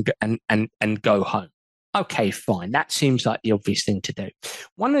lunch and go home. Okay, fine. That seems like the obvious thing to do.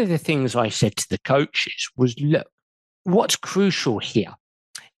 One of the things I said to the coaches was, look, what's crucial here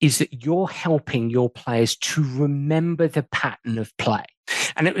is that you're helping your players to remember the pattern of play.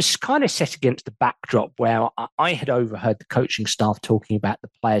 And it was kind of set against the backdrop where I had overheard the coaching staff talking about the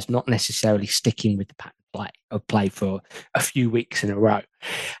players not necessarily sticking with the pattern of play for a few weeks in a row.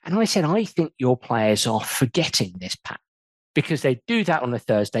 And I said, I think your players are forgetting this pattern because they do that on a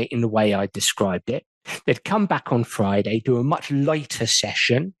Thursday in the way I described it. They'd come back on Friday, do a much lighter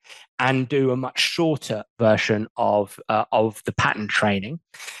session and do a much shorter version of the pattern training.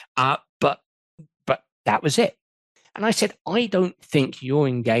 But that was it. And I said, I don't think you're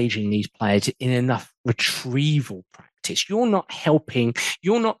engaging these players in enough retrieval practice. You're not helping,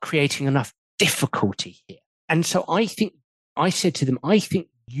 you're not creating enough difficulty here. And so I said to them, I think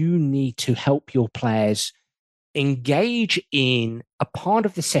you need to help your players engage in a part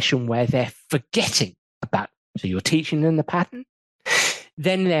of the session where they're forgetting about. So you're teaching them the pattern,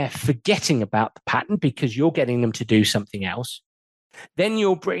 then they're forgetting about the pattern because you're getting them to do something else. Then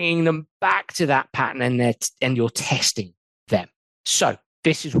you're bringing them back to that pattern and you're testing them. So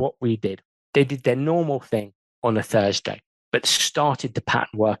this is what we did. They did their normal thing on a Thursday, but started the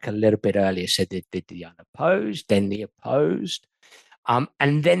pattern work a little bit earlier. So they did the unopposed, then the opposed. And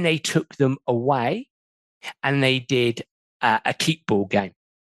then they took them away and they did a keep ball game,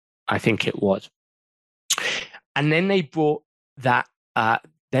 I think it was. And then they brought that,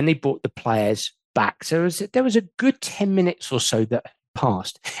 then they brought the players back. So there was a good 10 minutes or so that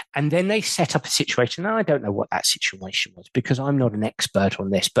passed. And then they set up a situation. And I don't know what that situation was because I'm not an expert on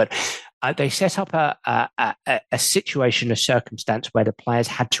this, but they set up a situation, a circumstance where the players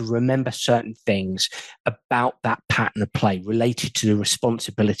had to remember certain things about that pattern of play related to the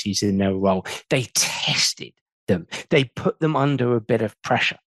responsibilities in their role. They tested them. They put them under a bit of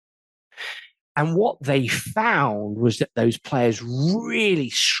pressure. And what they found was that those players really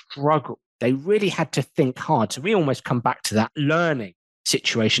struggled. They really had to think hard. So we almost come back to that learning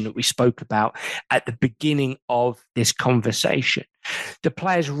situation that we spoke about at the beginning of this conversation. The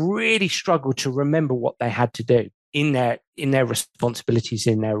players really struggled to remember what they had to do in their responsibilities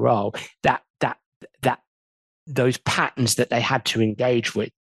in their role, that those patterns that they had to engage with.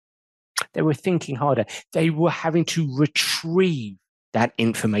 They were thinking harder. They were having to retrieve that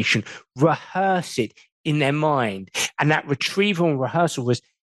information, rehearse it in their mind. And that retrieval and rehearsal was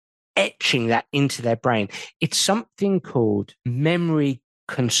etching that into their brain. It's something called memory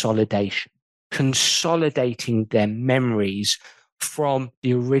consolidation, consolidating their memories from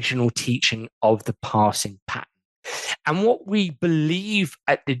the original teaching of the passing pattern. And what we believe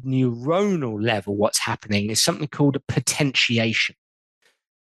at the neuronal level, what's happening is something called a potentiation.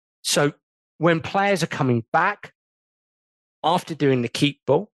 So when players are coming back after doing the keep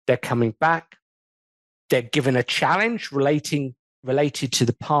ball, they're coming back, they're given a challenge related to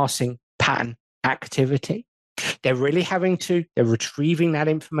the passing pattern activity. They're retrieving that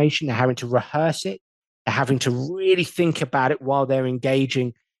information. They're having to rehearse it. They're having to really think about it while they're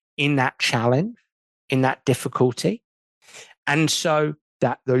engaging in that challenge, in that difficulty. And so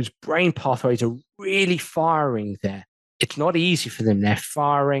that those brain pathways are really firing there. It's not easy for them. They're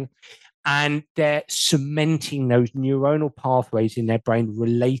firing and they're cementing those neuronal pathways in their brain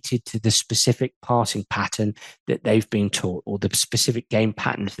related to the specific passing pattern that they've been taught or the specific game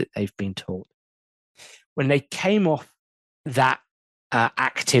patterns that they've been taught. When they came off that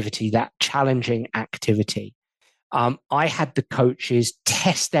activity, that challenging activity, I had the coaches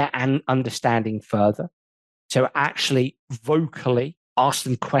test their understanding further. So actually vocally ask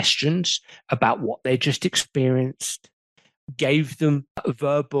them questions about what they just experienced, gave them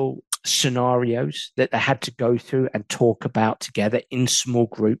verbal scenarios that they had to go through and talk about together in small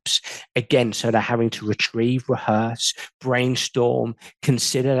groups. Again, so they're having to retrieve, rehearse, brainstorm,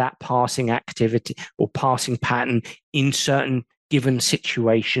 consider that passing activity or passing pattern in certain given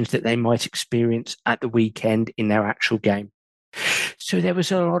situations that they might experience at the weekend in their actual game. So there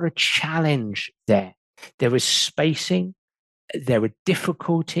was a lot of challenge there. There was spacing, there were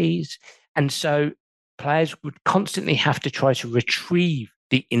difficulties, and so players would constantly have to try to retrieve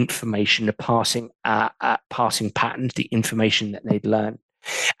the information, the passing patterns, the information that they'd learned,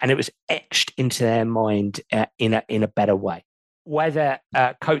 and it was etched into their mind in a better way. Whether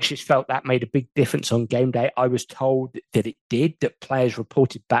coaches felt that made a big difference on game day, I was told that it did. That players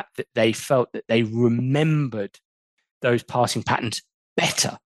reported back that they felt that they remembered those passing patterns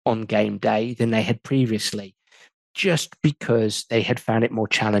better on game day than they had previously, just because they had found it more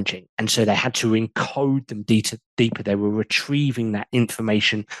challenging. And so they had to encode them deeper. They were retrieving that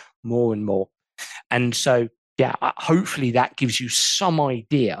information more and more. And so, yeah, hopefully that gives you some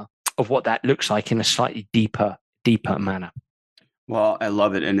idea of what that looks like in a slightly deeper manner. Well, I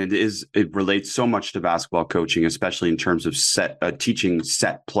love it. And it relates so much to basketball coaching, especially in terms of teaching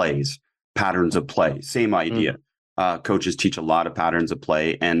set plays, patterns of play. Same idea. Coaches teach a lot of patterns of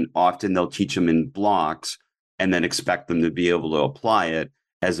play, and often they'll teach them in blocks and then expect them to be able to apply it,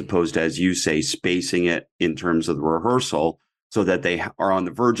 as opposed to, as you say, spacing it in terms of the rehearsal so that they are on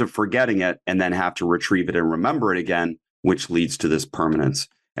the verge of forgetting it and then have to retrieve it and remember it again, which leads to this permanence.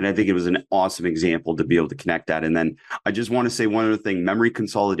 And I think it was an awesome example to be able to connect that. And then I just want to say one other thing, memory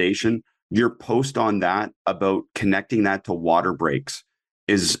consolidation, your post on that about connecting that to water breaks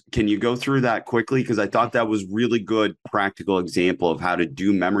can you go through that quickly? Because I thought that was really good practical example of how to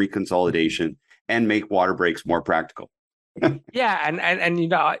do memory consolidation and make water breaks more practical. Yeah. And you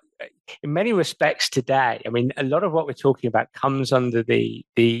know, in many respects today, I mean, a lot of what we're talking about comes under the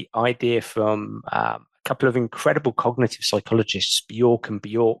idea from a couple of incredible cognitive psychologists, Bjork and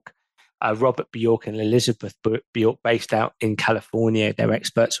Bjork, Robert Bjork and Elizabeth Bjork, based out in California. They're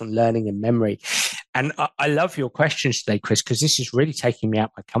experts on learning and memory. And I love your questions today, Chris, because this is really taking me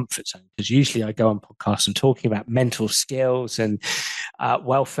out my comfort zone. Because usually I go on podcasts and talking about mental skills and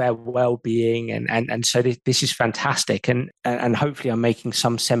welfare, well-being, and so this is fantastic. And hopefully I'm making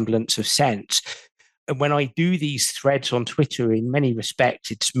some semblance of sense. And when I do these threads on Twitter, in many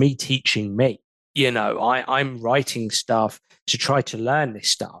respects, it's me teaching me. You know, I'm writing stuff to try to learn this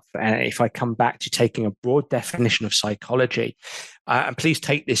stuff. And if I come back to taking a broad definition of psychology, and please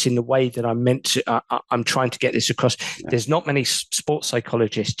take this in the way that I'm meant to, I'm trying to get this across. Yeah. There's not many sports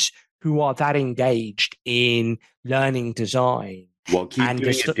psychologists who are that engaged in learning design. Well, keep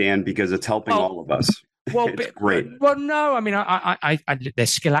doing it, Dan, because it's helping all of us. Well, it's great. Well, no, I mean, I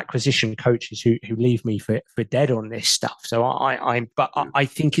there's skill acquisition coaches who leave me for dead on this stuff. So I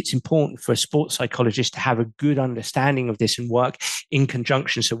think it's important for a sports psychologist to have a good understanding of this and work in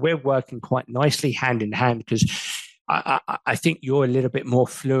conjunction. So we're working quite nicely hand in hand, because I think you're a little bit more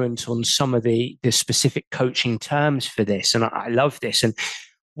fluent on some of the specific coaching terms for this, and I love this. And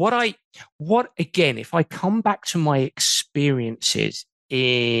what again, if I come back to my experiences,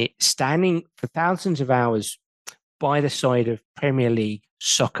 standing for thousands of hours by the side of Premier League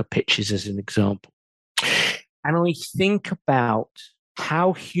soccer pitches as an example, and I think about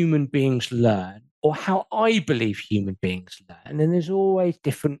how human beings learn, or how I believe human beings learn, and then there's always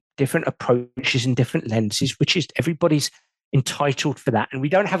different approaches and different lenses, which is everybody's entitled for that, and we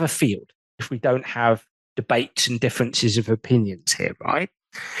don't have a field if we don't have debates and differences of opinions here, right?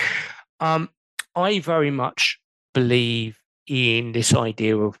 I very much believe in this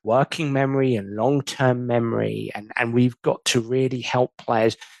idea of working memory and long-term memory, and we've got to really help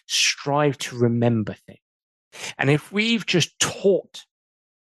players strive to remember things. And if we've just taught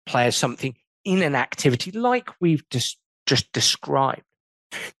players something in an activity like we've just described,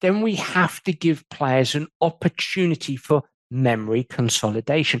 then we have to give players an opportunity for memory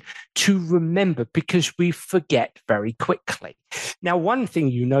consolidation to remember, because we forget very quickly. Now, one thing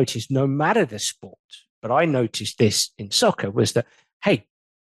you notice, no matter the sport, but I noticed this in soccer was that, hey,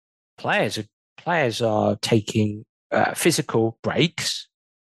 players are taking physical breaks,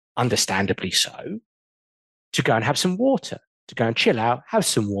 understandably so, to go and have some water, to go and chill out, have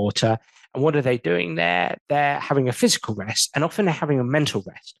some water. And what are they doing there? They're having a physical rest, and often they're having a mental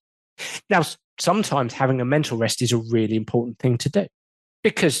rest. Now, sometimes having a mental rest is a really important thing to do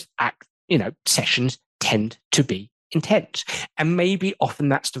because, sessions tend to be intense, and maybe often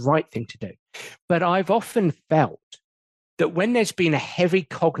that's the right thing to do. But I've often felt that when there's been a heavy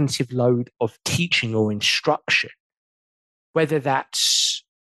cognitive load of teaching or instruction, whether that's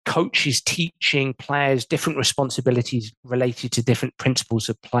coaches teaching players different responsibilities related to different principles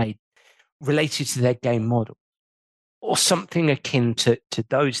of play, related to their game model, or something akin to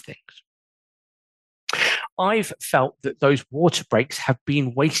those things, I've felt that those water breaks have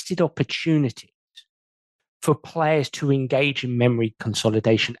been wasted opportunities for players to engage in memory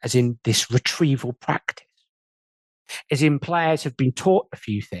consolidation, as in this retrieval practice. As in, players have been taught a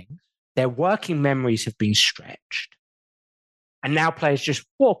few things, their working memories have been stretched, and now players just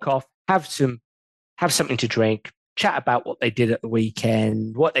walk off, have something to drink, chat about what they did at the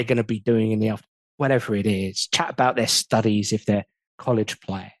weekend, what they're going to be doing in the afternoon, whatever it is, chat about their studies if they're college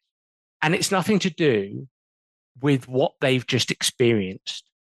players. And it's nothing to do with what they've just experienced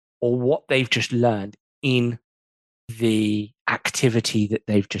or what they've just learned in the activity that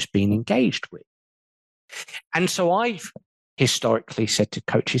they've just been engaged with. And so I've historically said to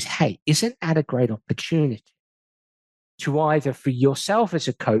coaches, hey, isn't that a great opportunity to either for yourself as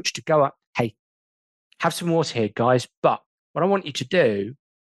a coach to go up, hey, have some water here, guys, but what I want you to do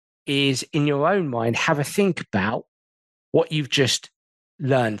is in your own mind, have a think about what you've just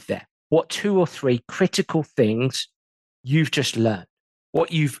learned there. What 2 or 3 critical things you've just learned,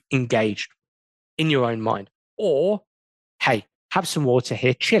 what you've engaged in your own mind. Or, hey, have some water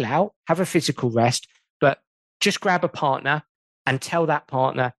here, chill out, have a physical rest, but just grab a partner and tell that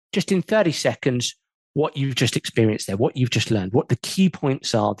partner just in 30 seconds what you've just experienced there, what you've just learned, what the key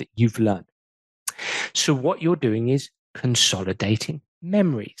points are that you've learned. So what you're doing is consolidating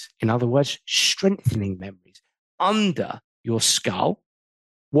memories. In other words, strengthening memories under your skull.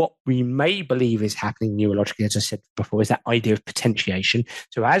 What we may believe is happening neurologically, as I said before, is that idea of potentiation.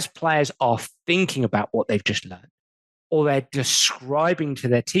 So as players are thinking about what they've just learned, or they're describing to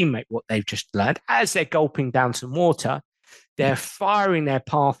their teammate what they've just learned, as they're gulping down some water, they're firing their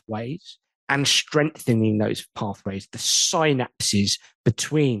pathways and strengthening those pathways, the synapses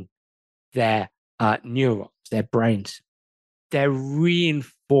between their neurons, their brains. They're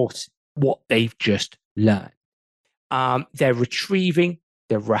reinforcing what they've just learned. They're retrieving,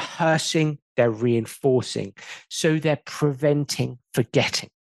 they're rehearsing, they're reinforcing. So they're preventing forgetting.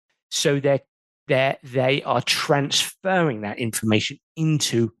 So they are transferring that information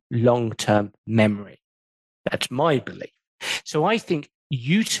into long-term memory. That's my belief. So I think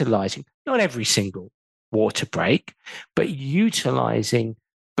utilizing, not every single water break, but utilizing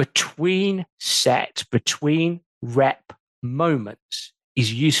between rep moments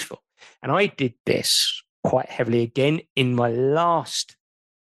is useful. And I did this quite heavily again in my last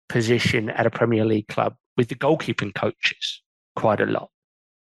position at a Premier League club with the goalkeeping coaches quite a lot.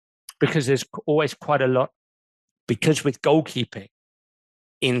 Because there's always quite a lot, because with goalkeeping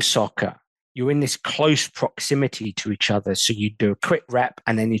in soccer, you're in this close proximity to each other. So you do a quick rep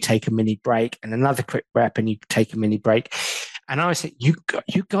and then you take a mini break and another quick rep and you take a mini break. And I said, you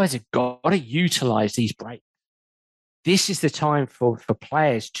guys have got to utilize these breaks. This is the time for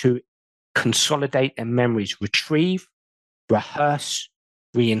players to consolidate their memories, retrieve, rehearse,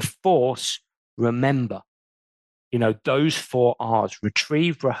 reinforce, remember. You know, those 4 R's: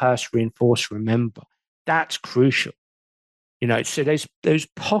 retrieve, rehearse, reinforce, remember. That's crucial. You know, so those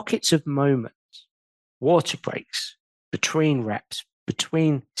pockets of moments, water breaks between reps,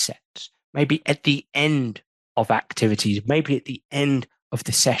 between sets, maybe at the end of activities, maybe at the end of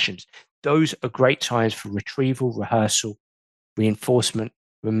the sessions. Those are great times for retrieval, rehearsal, reinforcement,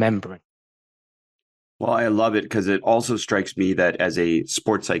 remembering. Well, I love it because it also strikes me that as a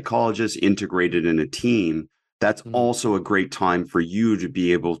sports psychologist integrated in a team, that's also a great time for you to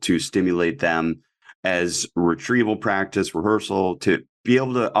be able to stimulate them as retrieval practice, rehearsal, to be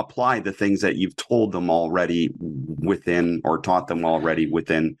able to apply the things that you've told them already within or taught them already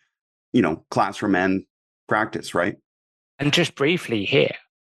within, classroom and practice, right? And just briefly here,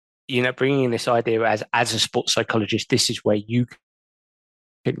 bringing in this idea as a sports psychologist, this is where you can,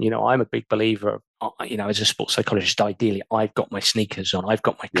 I'm a big believer, as a sports psychologist, ideally, I've got my sneakers on, I've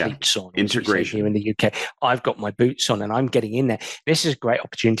got my cleats on. Integration. Here in the UK, I've got my boots on and I'm getting in there. This is a great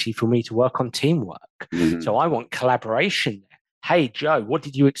opportunity for me to work on teamwork. Mm-hmm. So I want collaboration there. Hey, Joe, what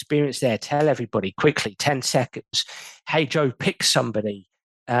did you experience there? Tell everybody quickly, 10 seconds. Hey, Joe, pick somebody.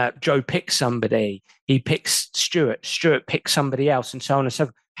 Joe picks somebody. He picks Stuart. Stuart picks somebody else, and so on and so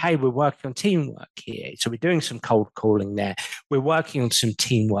forth. Hey, we're working on teamwork here. So we're doing some cold calling there. We're working on some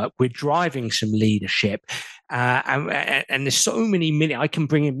teamwork. We're driving some leadership. And there's so many I can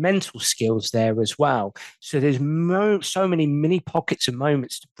bring in mental skills there as well. So there's so many mini pockets of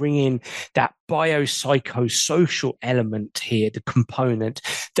moments to bring in that biopsychosocial element here, the component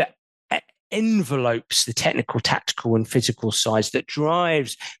that envelopes the technical, tactical, and physical sides, that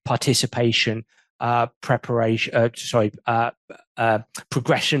drives participation, progression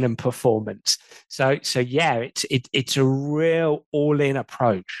and performance. So yeah, it's a real all-in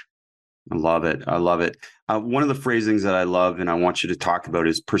approach. I love it. I love it. One of the phrasings that I love and I want you to talk about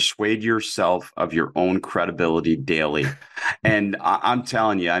is persuade yourself of your own credibility daily. And I'm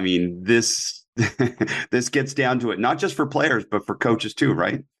telling you, I mean, this this gets down to it, not just for players, but for coaches too,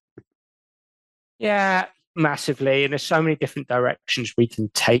 right? Yeah, massively. And there's so many different directions we can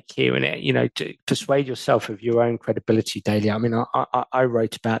take here. And, to persuade yourself of your own credibility daily. I mean, I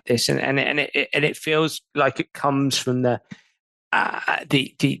wrote about this and it feels like it comes from the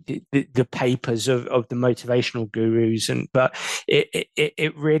papers of the motivational gurus, but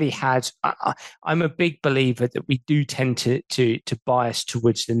it really has. I'm a big believer that we do tend to bias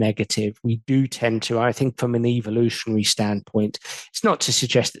towards the negative. We do tend to. I think from an evolutionary standpoint, it's not to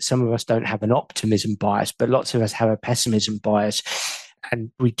suggest that some of us don't have an optimism bias, but lots of us have a pessimism bias,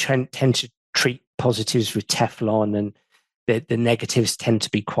 and we tend to treat positives with Teflon, and the negatives tend to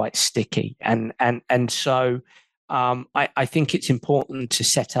be quite sticky, and so. I think it's important to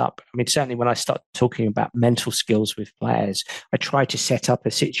set up. I mean, certainly when I start talking about mental skills with players, I try to set up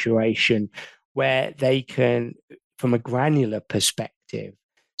a situation where they can, from a granular perspective,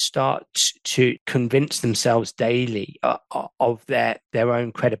 start to convince themselves daily of their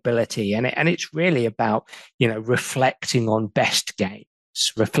own credibility. And it's really about, reflecting on best games,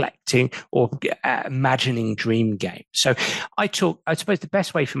 reflecting or imagining dream games. So I suppose the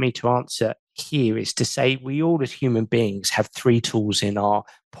best way for me to answer here is to say we all as human beings have 3 tools in our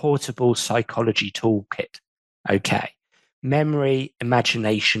portable psychology toolkit. Okay. Memory,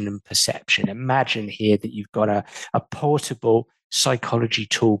 imagination, and perception. Imagine here that you've got a portable psychology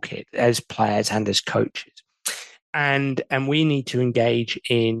toolkit as players and as coaches. And we need to engage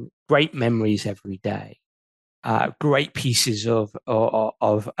in great memories every day, great pieces of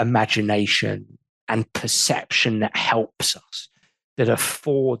imagination and perception that helps us, that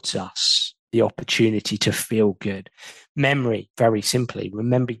affords us the opportunity to feel good. Memory, very simply,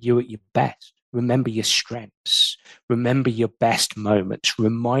 remember you at your best. Remember your strengths. Remember your best moments.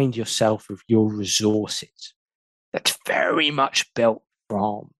 Remind yourself of your resources. That's very much built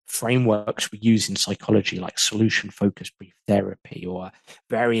from frameworks we use in psychology, like solution-focused brief therapy, or a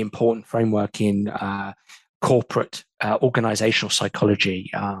very important framework in corporate organizational psychology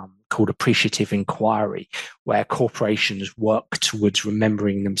called appreciative inquiry, where corporations work towards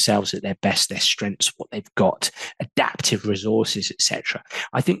remembering themselves at their best, their strengths, what they've got, adaptive resources, etc.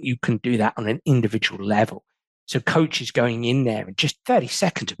 I think you can do that on an individual level. So coaches going in there and just 30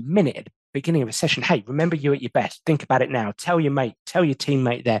 seconds, a minute at the beginning of a session, hey, remember you at your best. Think about it now. Tell your mate, tell your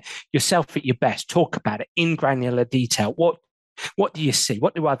teammate there, yourself at your best. Talk about it in granular detail. What do you see?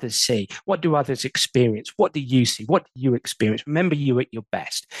 What do others see? What do others experience? What do you see? What do you experience? Remember you at your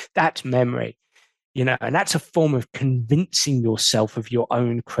best. That's memory, and that's a form of convincing yourself of your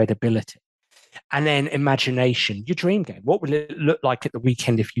own credibility. And then imagination, your dream game. What will it look like at the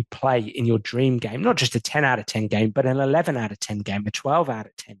weekend if you play in your dream game? Not just a 10 out of 10 game, but an 11 out of 10 game, a 12 out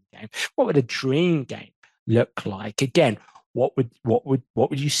of 10 game. What would a dream game look like? Again, what would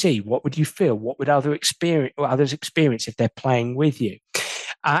you see? What would you feel? What would others experience if they're playing with you?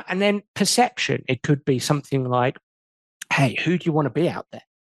 And then perception. It could be something like, hey, who do you want to be out there?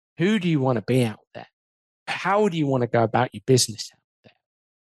 Who do you want to be out there? How do you want to go about your business out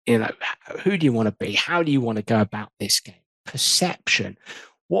there? Who do you want to be? How do you want to go about this game? Perception.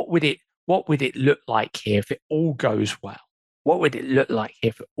 What would it look like here if it all goes well? What would it look like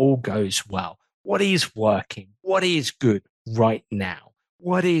if it all goes well? What is working? What is good right now?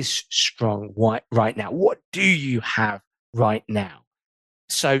 What is strong right now? What do you have right now?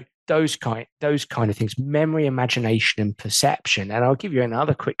 So those kind of things, memory, imagination, and perception. And I'll give you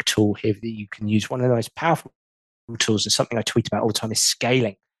another quick tool here that you can use. One of the most powerful tools, and something I tweet about all the time, is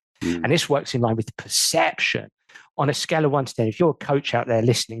scaling. And this works in line with perception. On a scale of 1 to 10, if you're a coach out there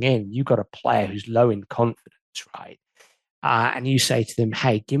listening in, you've got a player who's low in confidence, right? And you say to them,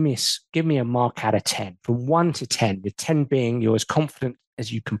 hey, give me a mark out of 10, from 1 to 10, with 10 being you're as confident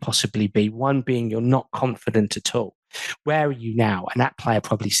as you can possibly be, 1 being you're not confident at all. Where are you now? And that player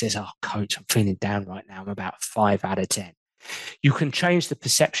probably says, oh, coach, I'm feeling down right now. I'm about 5 out of 10. You can change the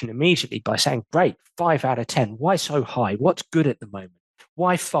perception immediately by saying, great, 5 out of 10. Why so high? What's good at the moment?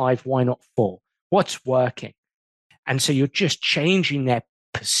 Why 5? Why not 4? What's working? And so you're just changing their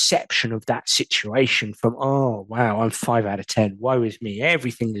perception of that situation from, oh, wow, I'm 5 out of 10. Woe is me.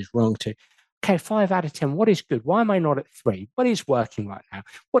 Everything is wrong to, okay, 5 out of 10. What is good? Why am I not at 3? What is working right now?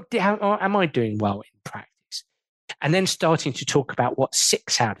 How am I doing well in practice? And then starting to talk about what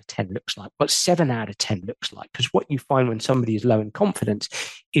 6 out of 10 looks like, what 7 out of 10 looks like. Because what you find when somebody is low in confidence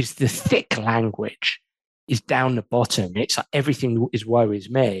is the thick language is down the bottom. It's like everything is woe is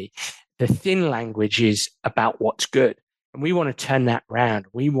me. The thin language is about what's good. And we want to turn that around.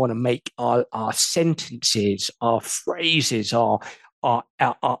 We want to make our sentences, our phrases, our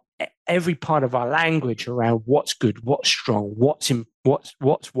every part of our language around what's good, what's strong,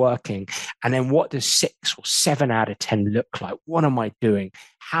 what's working, and then what does 6 or 7 out of 10 look like? What am I doing?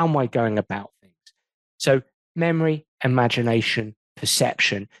 How am I going about things? So memory, imagination,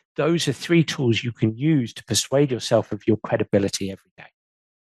 perception, those are 3 tools you can use to persuade yourself of your credibility every day.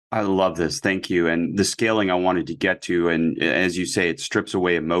 I love this. Thank you. And the scaling I wanted to get to, and as you say, it strips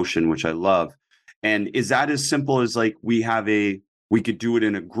away emotion, which I love. And is that as simple as like we could do it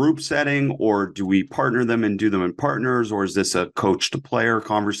in a group setting, or do we partner them and do them in partners, or is this a coach to player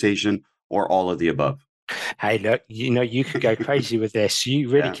conversation, or all of the above? Hey, look, you could go crazy with this. You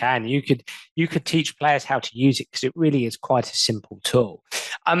really can. You could teach players how to use it because it really is quite a simple tool.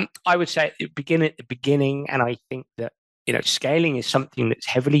 I would say begin at the beginning, and I think that scaling is something that's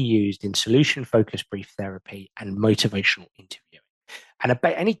heavily used in solution-focused brief therapy and motivational interviewing. And I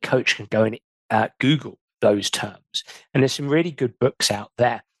bet any coach can go and Google those terms. And there's some really good books out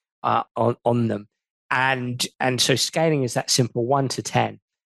there on them. And so scaling is that simple, 1 to 10.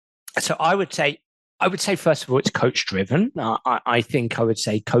 So I would say, first of all, it's coach-driven. I think I would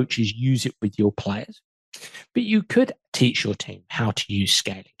say coaches use it with your players. But you could teach your team how to use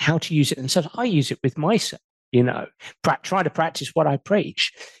scaling, how to use it themselves. I use it with myself. Try to practice what I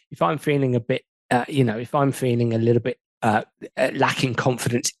preach. If I'm feeling a bit, if I'm feeling a little bit lacking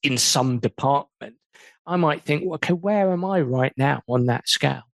confidence in some department, I might think, well, okay, where am I right now on that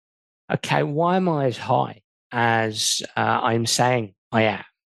scale? Okay, why am I as high as I'm saying I am?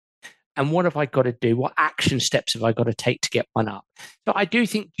 And what have I got to do? What action steps have I got to take to get one up? So I do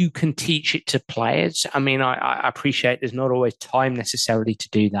think you can teach it to players. I mean, I appreciate there's not always time necessarily to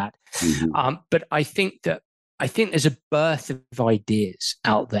do that. Mm-hmm. But I think there's a birth of ideas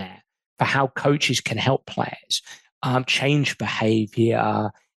out there for how coaches can help players change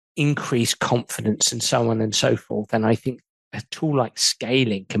behavior, increase confidence, and so on and so forth. And I think a tool like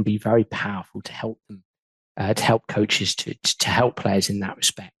scaling can be very powerful to help them, to help coaches to help players in that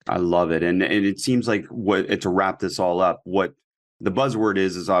respect. I love it. And it seems like to wrap this all up, what the buzzword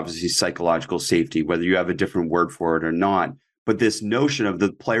is obviously psychological safety, whether you have a different word for it or not. But this notion of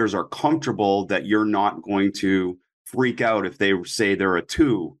the players are comfortable that you're not going to freak out if they say they're a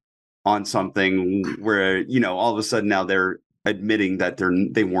 2 on something where, all of a sudden now they're admitting that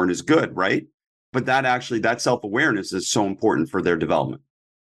they weren't as good, right? But that self-awareness is so important for their development.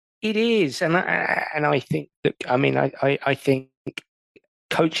 It is. And I think that, I think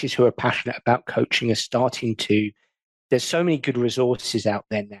coaches who are passionate about coaching are starting to, there's so many good resources out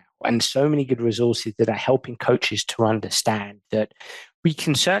there now, and so many good resources that are helping coaches to understand that we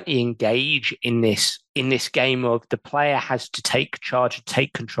can certainly engage in this game of the player has to take charge and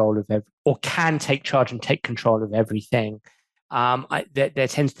take control of can take charge and take control of everything. There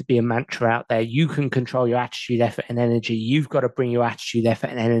tends to be a mantra out there. You can control your attitude, effort, and energy. You've got to bring your attitude, effort,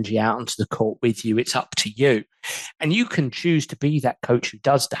 and energy out onto the court with you. It's up to you. And you can choose to be that coach who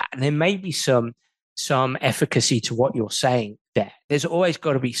does that. And there may be some efficacy to what you're saying there. There's always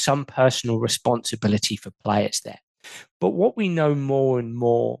got to be some personal responsibility for players there. But what we know more and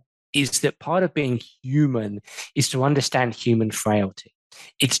more is that part of being human is to understand human frailty.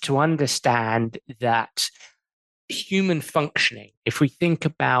 It's to understand that human functioning, if we think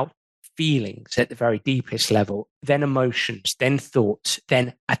about feelings at the very deepest level, then emotions, then thoughts,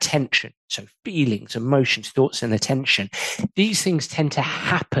 then attention. So feelings, emotions, thoughts, and attention. These things tend to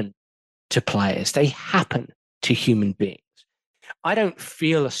happen to players. They happen to human beings. I don't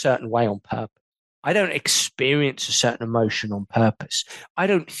feel a certain way on purpose. I don't experience a certain emotion on purpose. I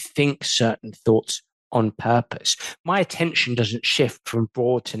don't think certain thoughts on purpose. My attention doesn't shift from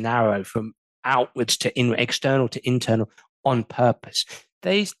broad to narrow, from outwards to external to internal on purpose.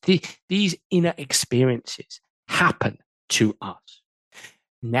 These inner experiences happen to us.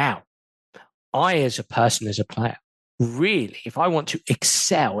 Now, I, as a person, as a player, really, if I want to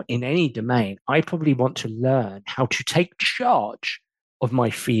excel in any domain, I probably want to learn how to take charge of my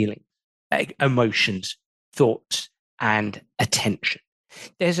feelings, emotions, thoughts, and attention.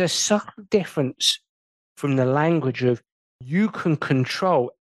 There's a subtle difference from the language of you can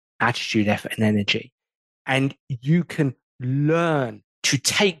control attitude, effort, and energy, and you can learn to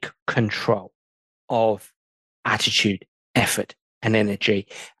take control of attitude, effort, and energy.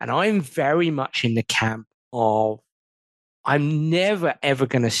 And I'm very much in the camp of I'm never, ever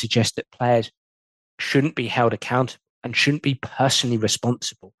going to suggest that players shouldn't be held accountable and shouldn't be personally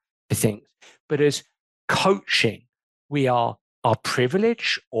responsible for things. But as coaching, our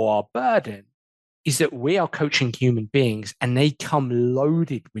privilege or our burden is that we are coaching human beings and they come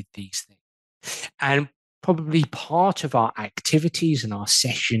loaded with these things. And probably part of our activities and our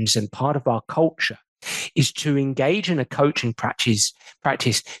sessions and part of our culture is to engage in a coaching practice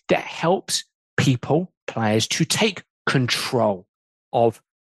that helps people, players, to take control of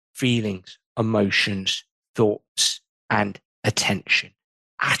feelings, emotions, thoughts, and attention,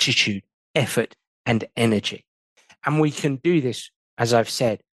 attitude, effort, and energy. And we can do this, as I've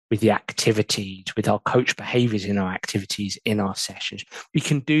said, with the activities, with our coach behaviors in our activities, in our sessions. We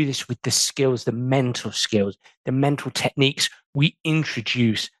can do this with the skills, the mental techniques we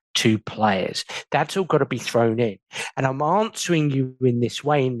introduce to players. That's all got to be thrown in. And I'm answering you in this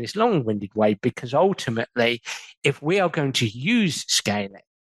way, in this long-winded way, because ultimately, if we are going to use scaling,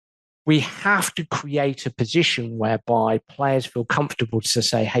 we have to create a position whereby players feel comfortable to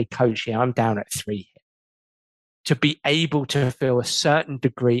say, hey, coach, yeah, I'm down at 3 here. To be able to feel a certain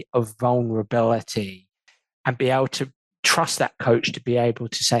degree of vulnerability and be able to trust that coach to be able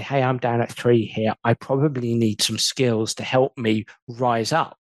to say, hey, I'm down at 3 here. I probably need some skills to help me rise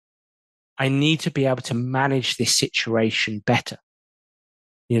up. I need to be able to manage this situation better.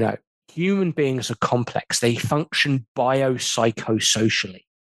 You know, human beings are complex. They function biopsychosocially.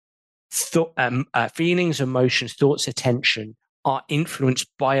 Feelings, emotions, thoughts, attention are influenced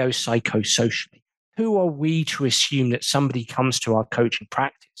biopsychosocially. Who are we to assume that somebody comes to our coaching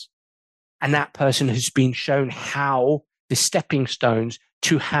practice and that person has been shown how the stepping stones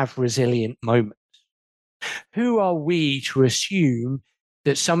to have resilient moments? Who are we to assume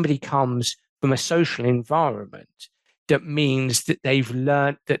that somebody comes from a social environment that means that they've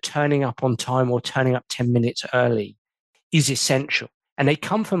learned that turning up on time or turning up 10 minutes early is essential? And they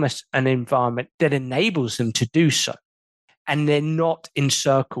come from an environment that enables them to do so. And they're not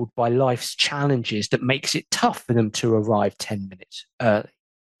encircled by life's challenges that makes it tough for them to arrive 10 minutes early.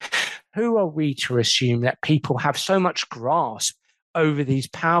 Who are we to assume that people have so much grasp over these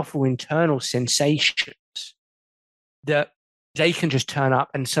powerful internal sensations that they can just turn up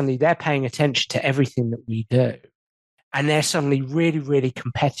and suddenly they're paying attention to everything that we do. And they're suddenly really, really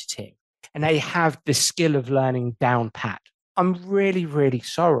competitive. And they have the skill of learning down pat. I'm really, really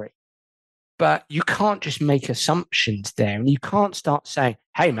sorry. But you can't just make assumptions there. And you can't start saying,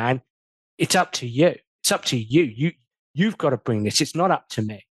 hey, man, it's up to you. It's up to you. You've got to bring this. It's not up to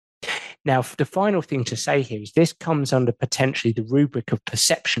me. Now, the final thing to say here is this comes under potentially the rubric of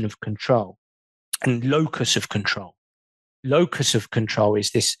perception of control and locus of control. Locus of control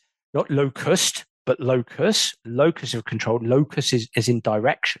is this, not locust, but locus. Locus of control. Locus is in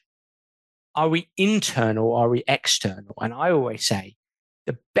direction. Are we internal or are we external? And I always say,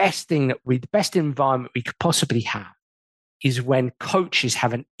 the best environment we could possibly have is when coaches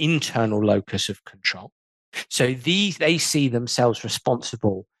have an internal locus of control. So they see themselves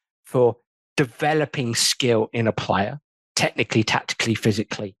responsible for developing skill in a player, technically, tactically,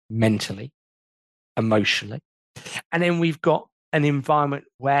 physically, mentally, emotionally. And then we've got an environment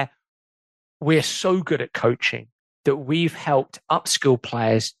where we're so good at coaching that we've helped upskill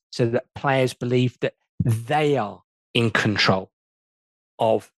players so that players believe that they are in control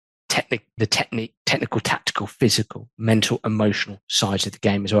of the technical, tactical, physical, mental, emotional sides of the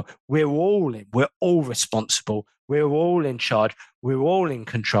game as well. We're all responsible. We're all in charge. We're all in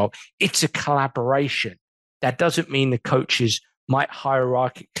control. It's a collaboration. That doesn't mean the coaches might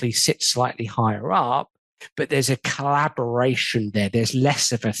hierarchically sit slightly higher up, but there's a collaboration there. There's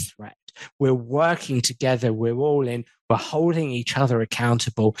less of a threat. We're working together. We're all in. We're holding each other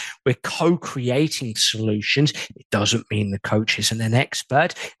accountable. We're co-creating solutions. It doesn't mean the coach isn't an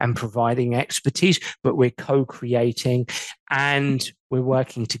expert and providing expertise, but we're co-creating and we're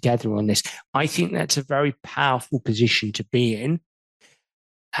working together on this. I think that's a very powerful position to be in.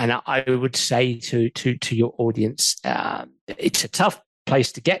 And I would say to your audience, it's a tough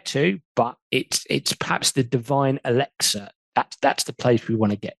place to get to, but it's perhaps the divine elixir. That's the place we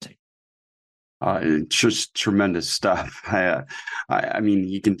want to get to. It's just tremendous stuff. I mean,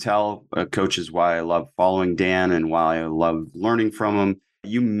 you can tell, coaches, why I love following Dan and why I love learning from him.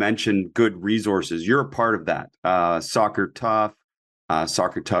 You mentioned good resources. You're a part of that. Soccer Tough,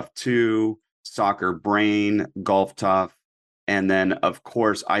 Soccer Tough 2, Soccer Brain, Golf Tough. And then, of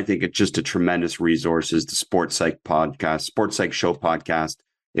course, I think it's just a tremendous resource is the Sports Psych podcast, Sports Psych Show podcast.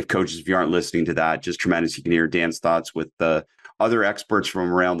 If you aren't listening to that, just tremendous. You can hear Dan's thoughts with the other experts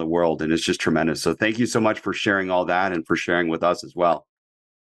from around the world, and it's just tremendous. So thank you so much for sharing all that and for sharing with us as well.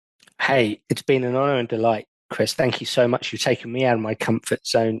 Hey, it's been an honor and delight, Chris. Thank you so much. You've taken me out of my comfort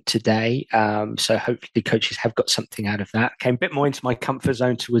zone today. So hopefully coaches have got something out of that. Came a bit more into my comfort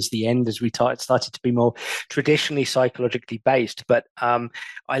zone towards the end as we started to be more traditionally psychologically based. But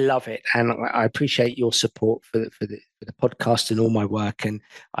I love it, and I appreciate your support for the podcast and all my work. And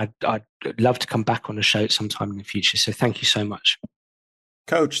I'd love to come back on the show at some time in the future. So thank you so much.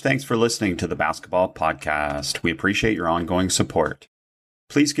 Coach, thanks for listening to the Basketball Podcast. We appreciate your ongoing support.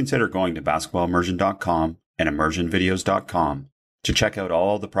 Please consider going to basketballimmersion.com and immersionvideos.com to check out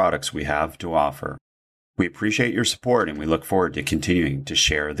all the products we have to offer. We appreciate your support and we look forward to continuing to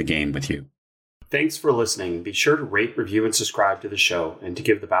share the game with you. Thanks for listening. Be sure to rate, review, and subscribe to the show and to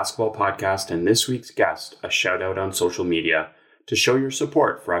give the Basketball Podcast and this week's guest a shout out on social media to show your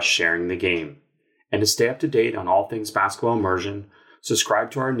support for us sharing the game. And to stay up to date on all things Basketball Immersion, subscribe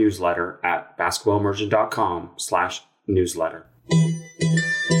to our newsletter at basketballimmersion.com/newsletter.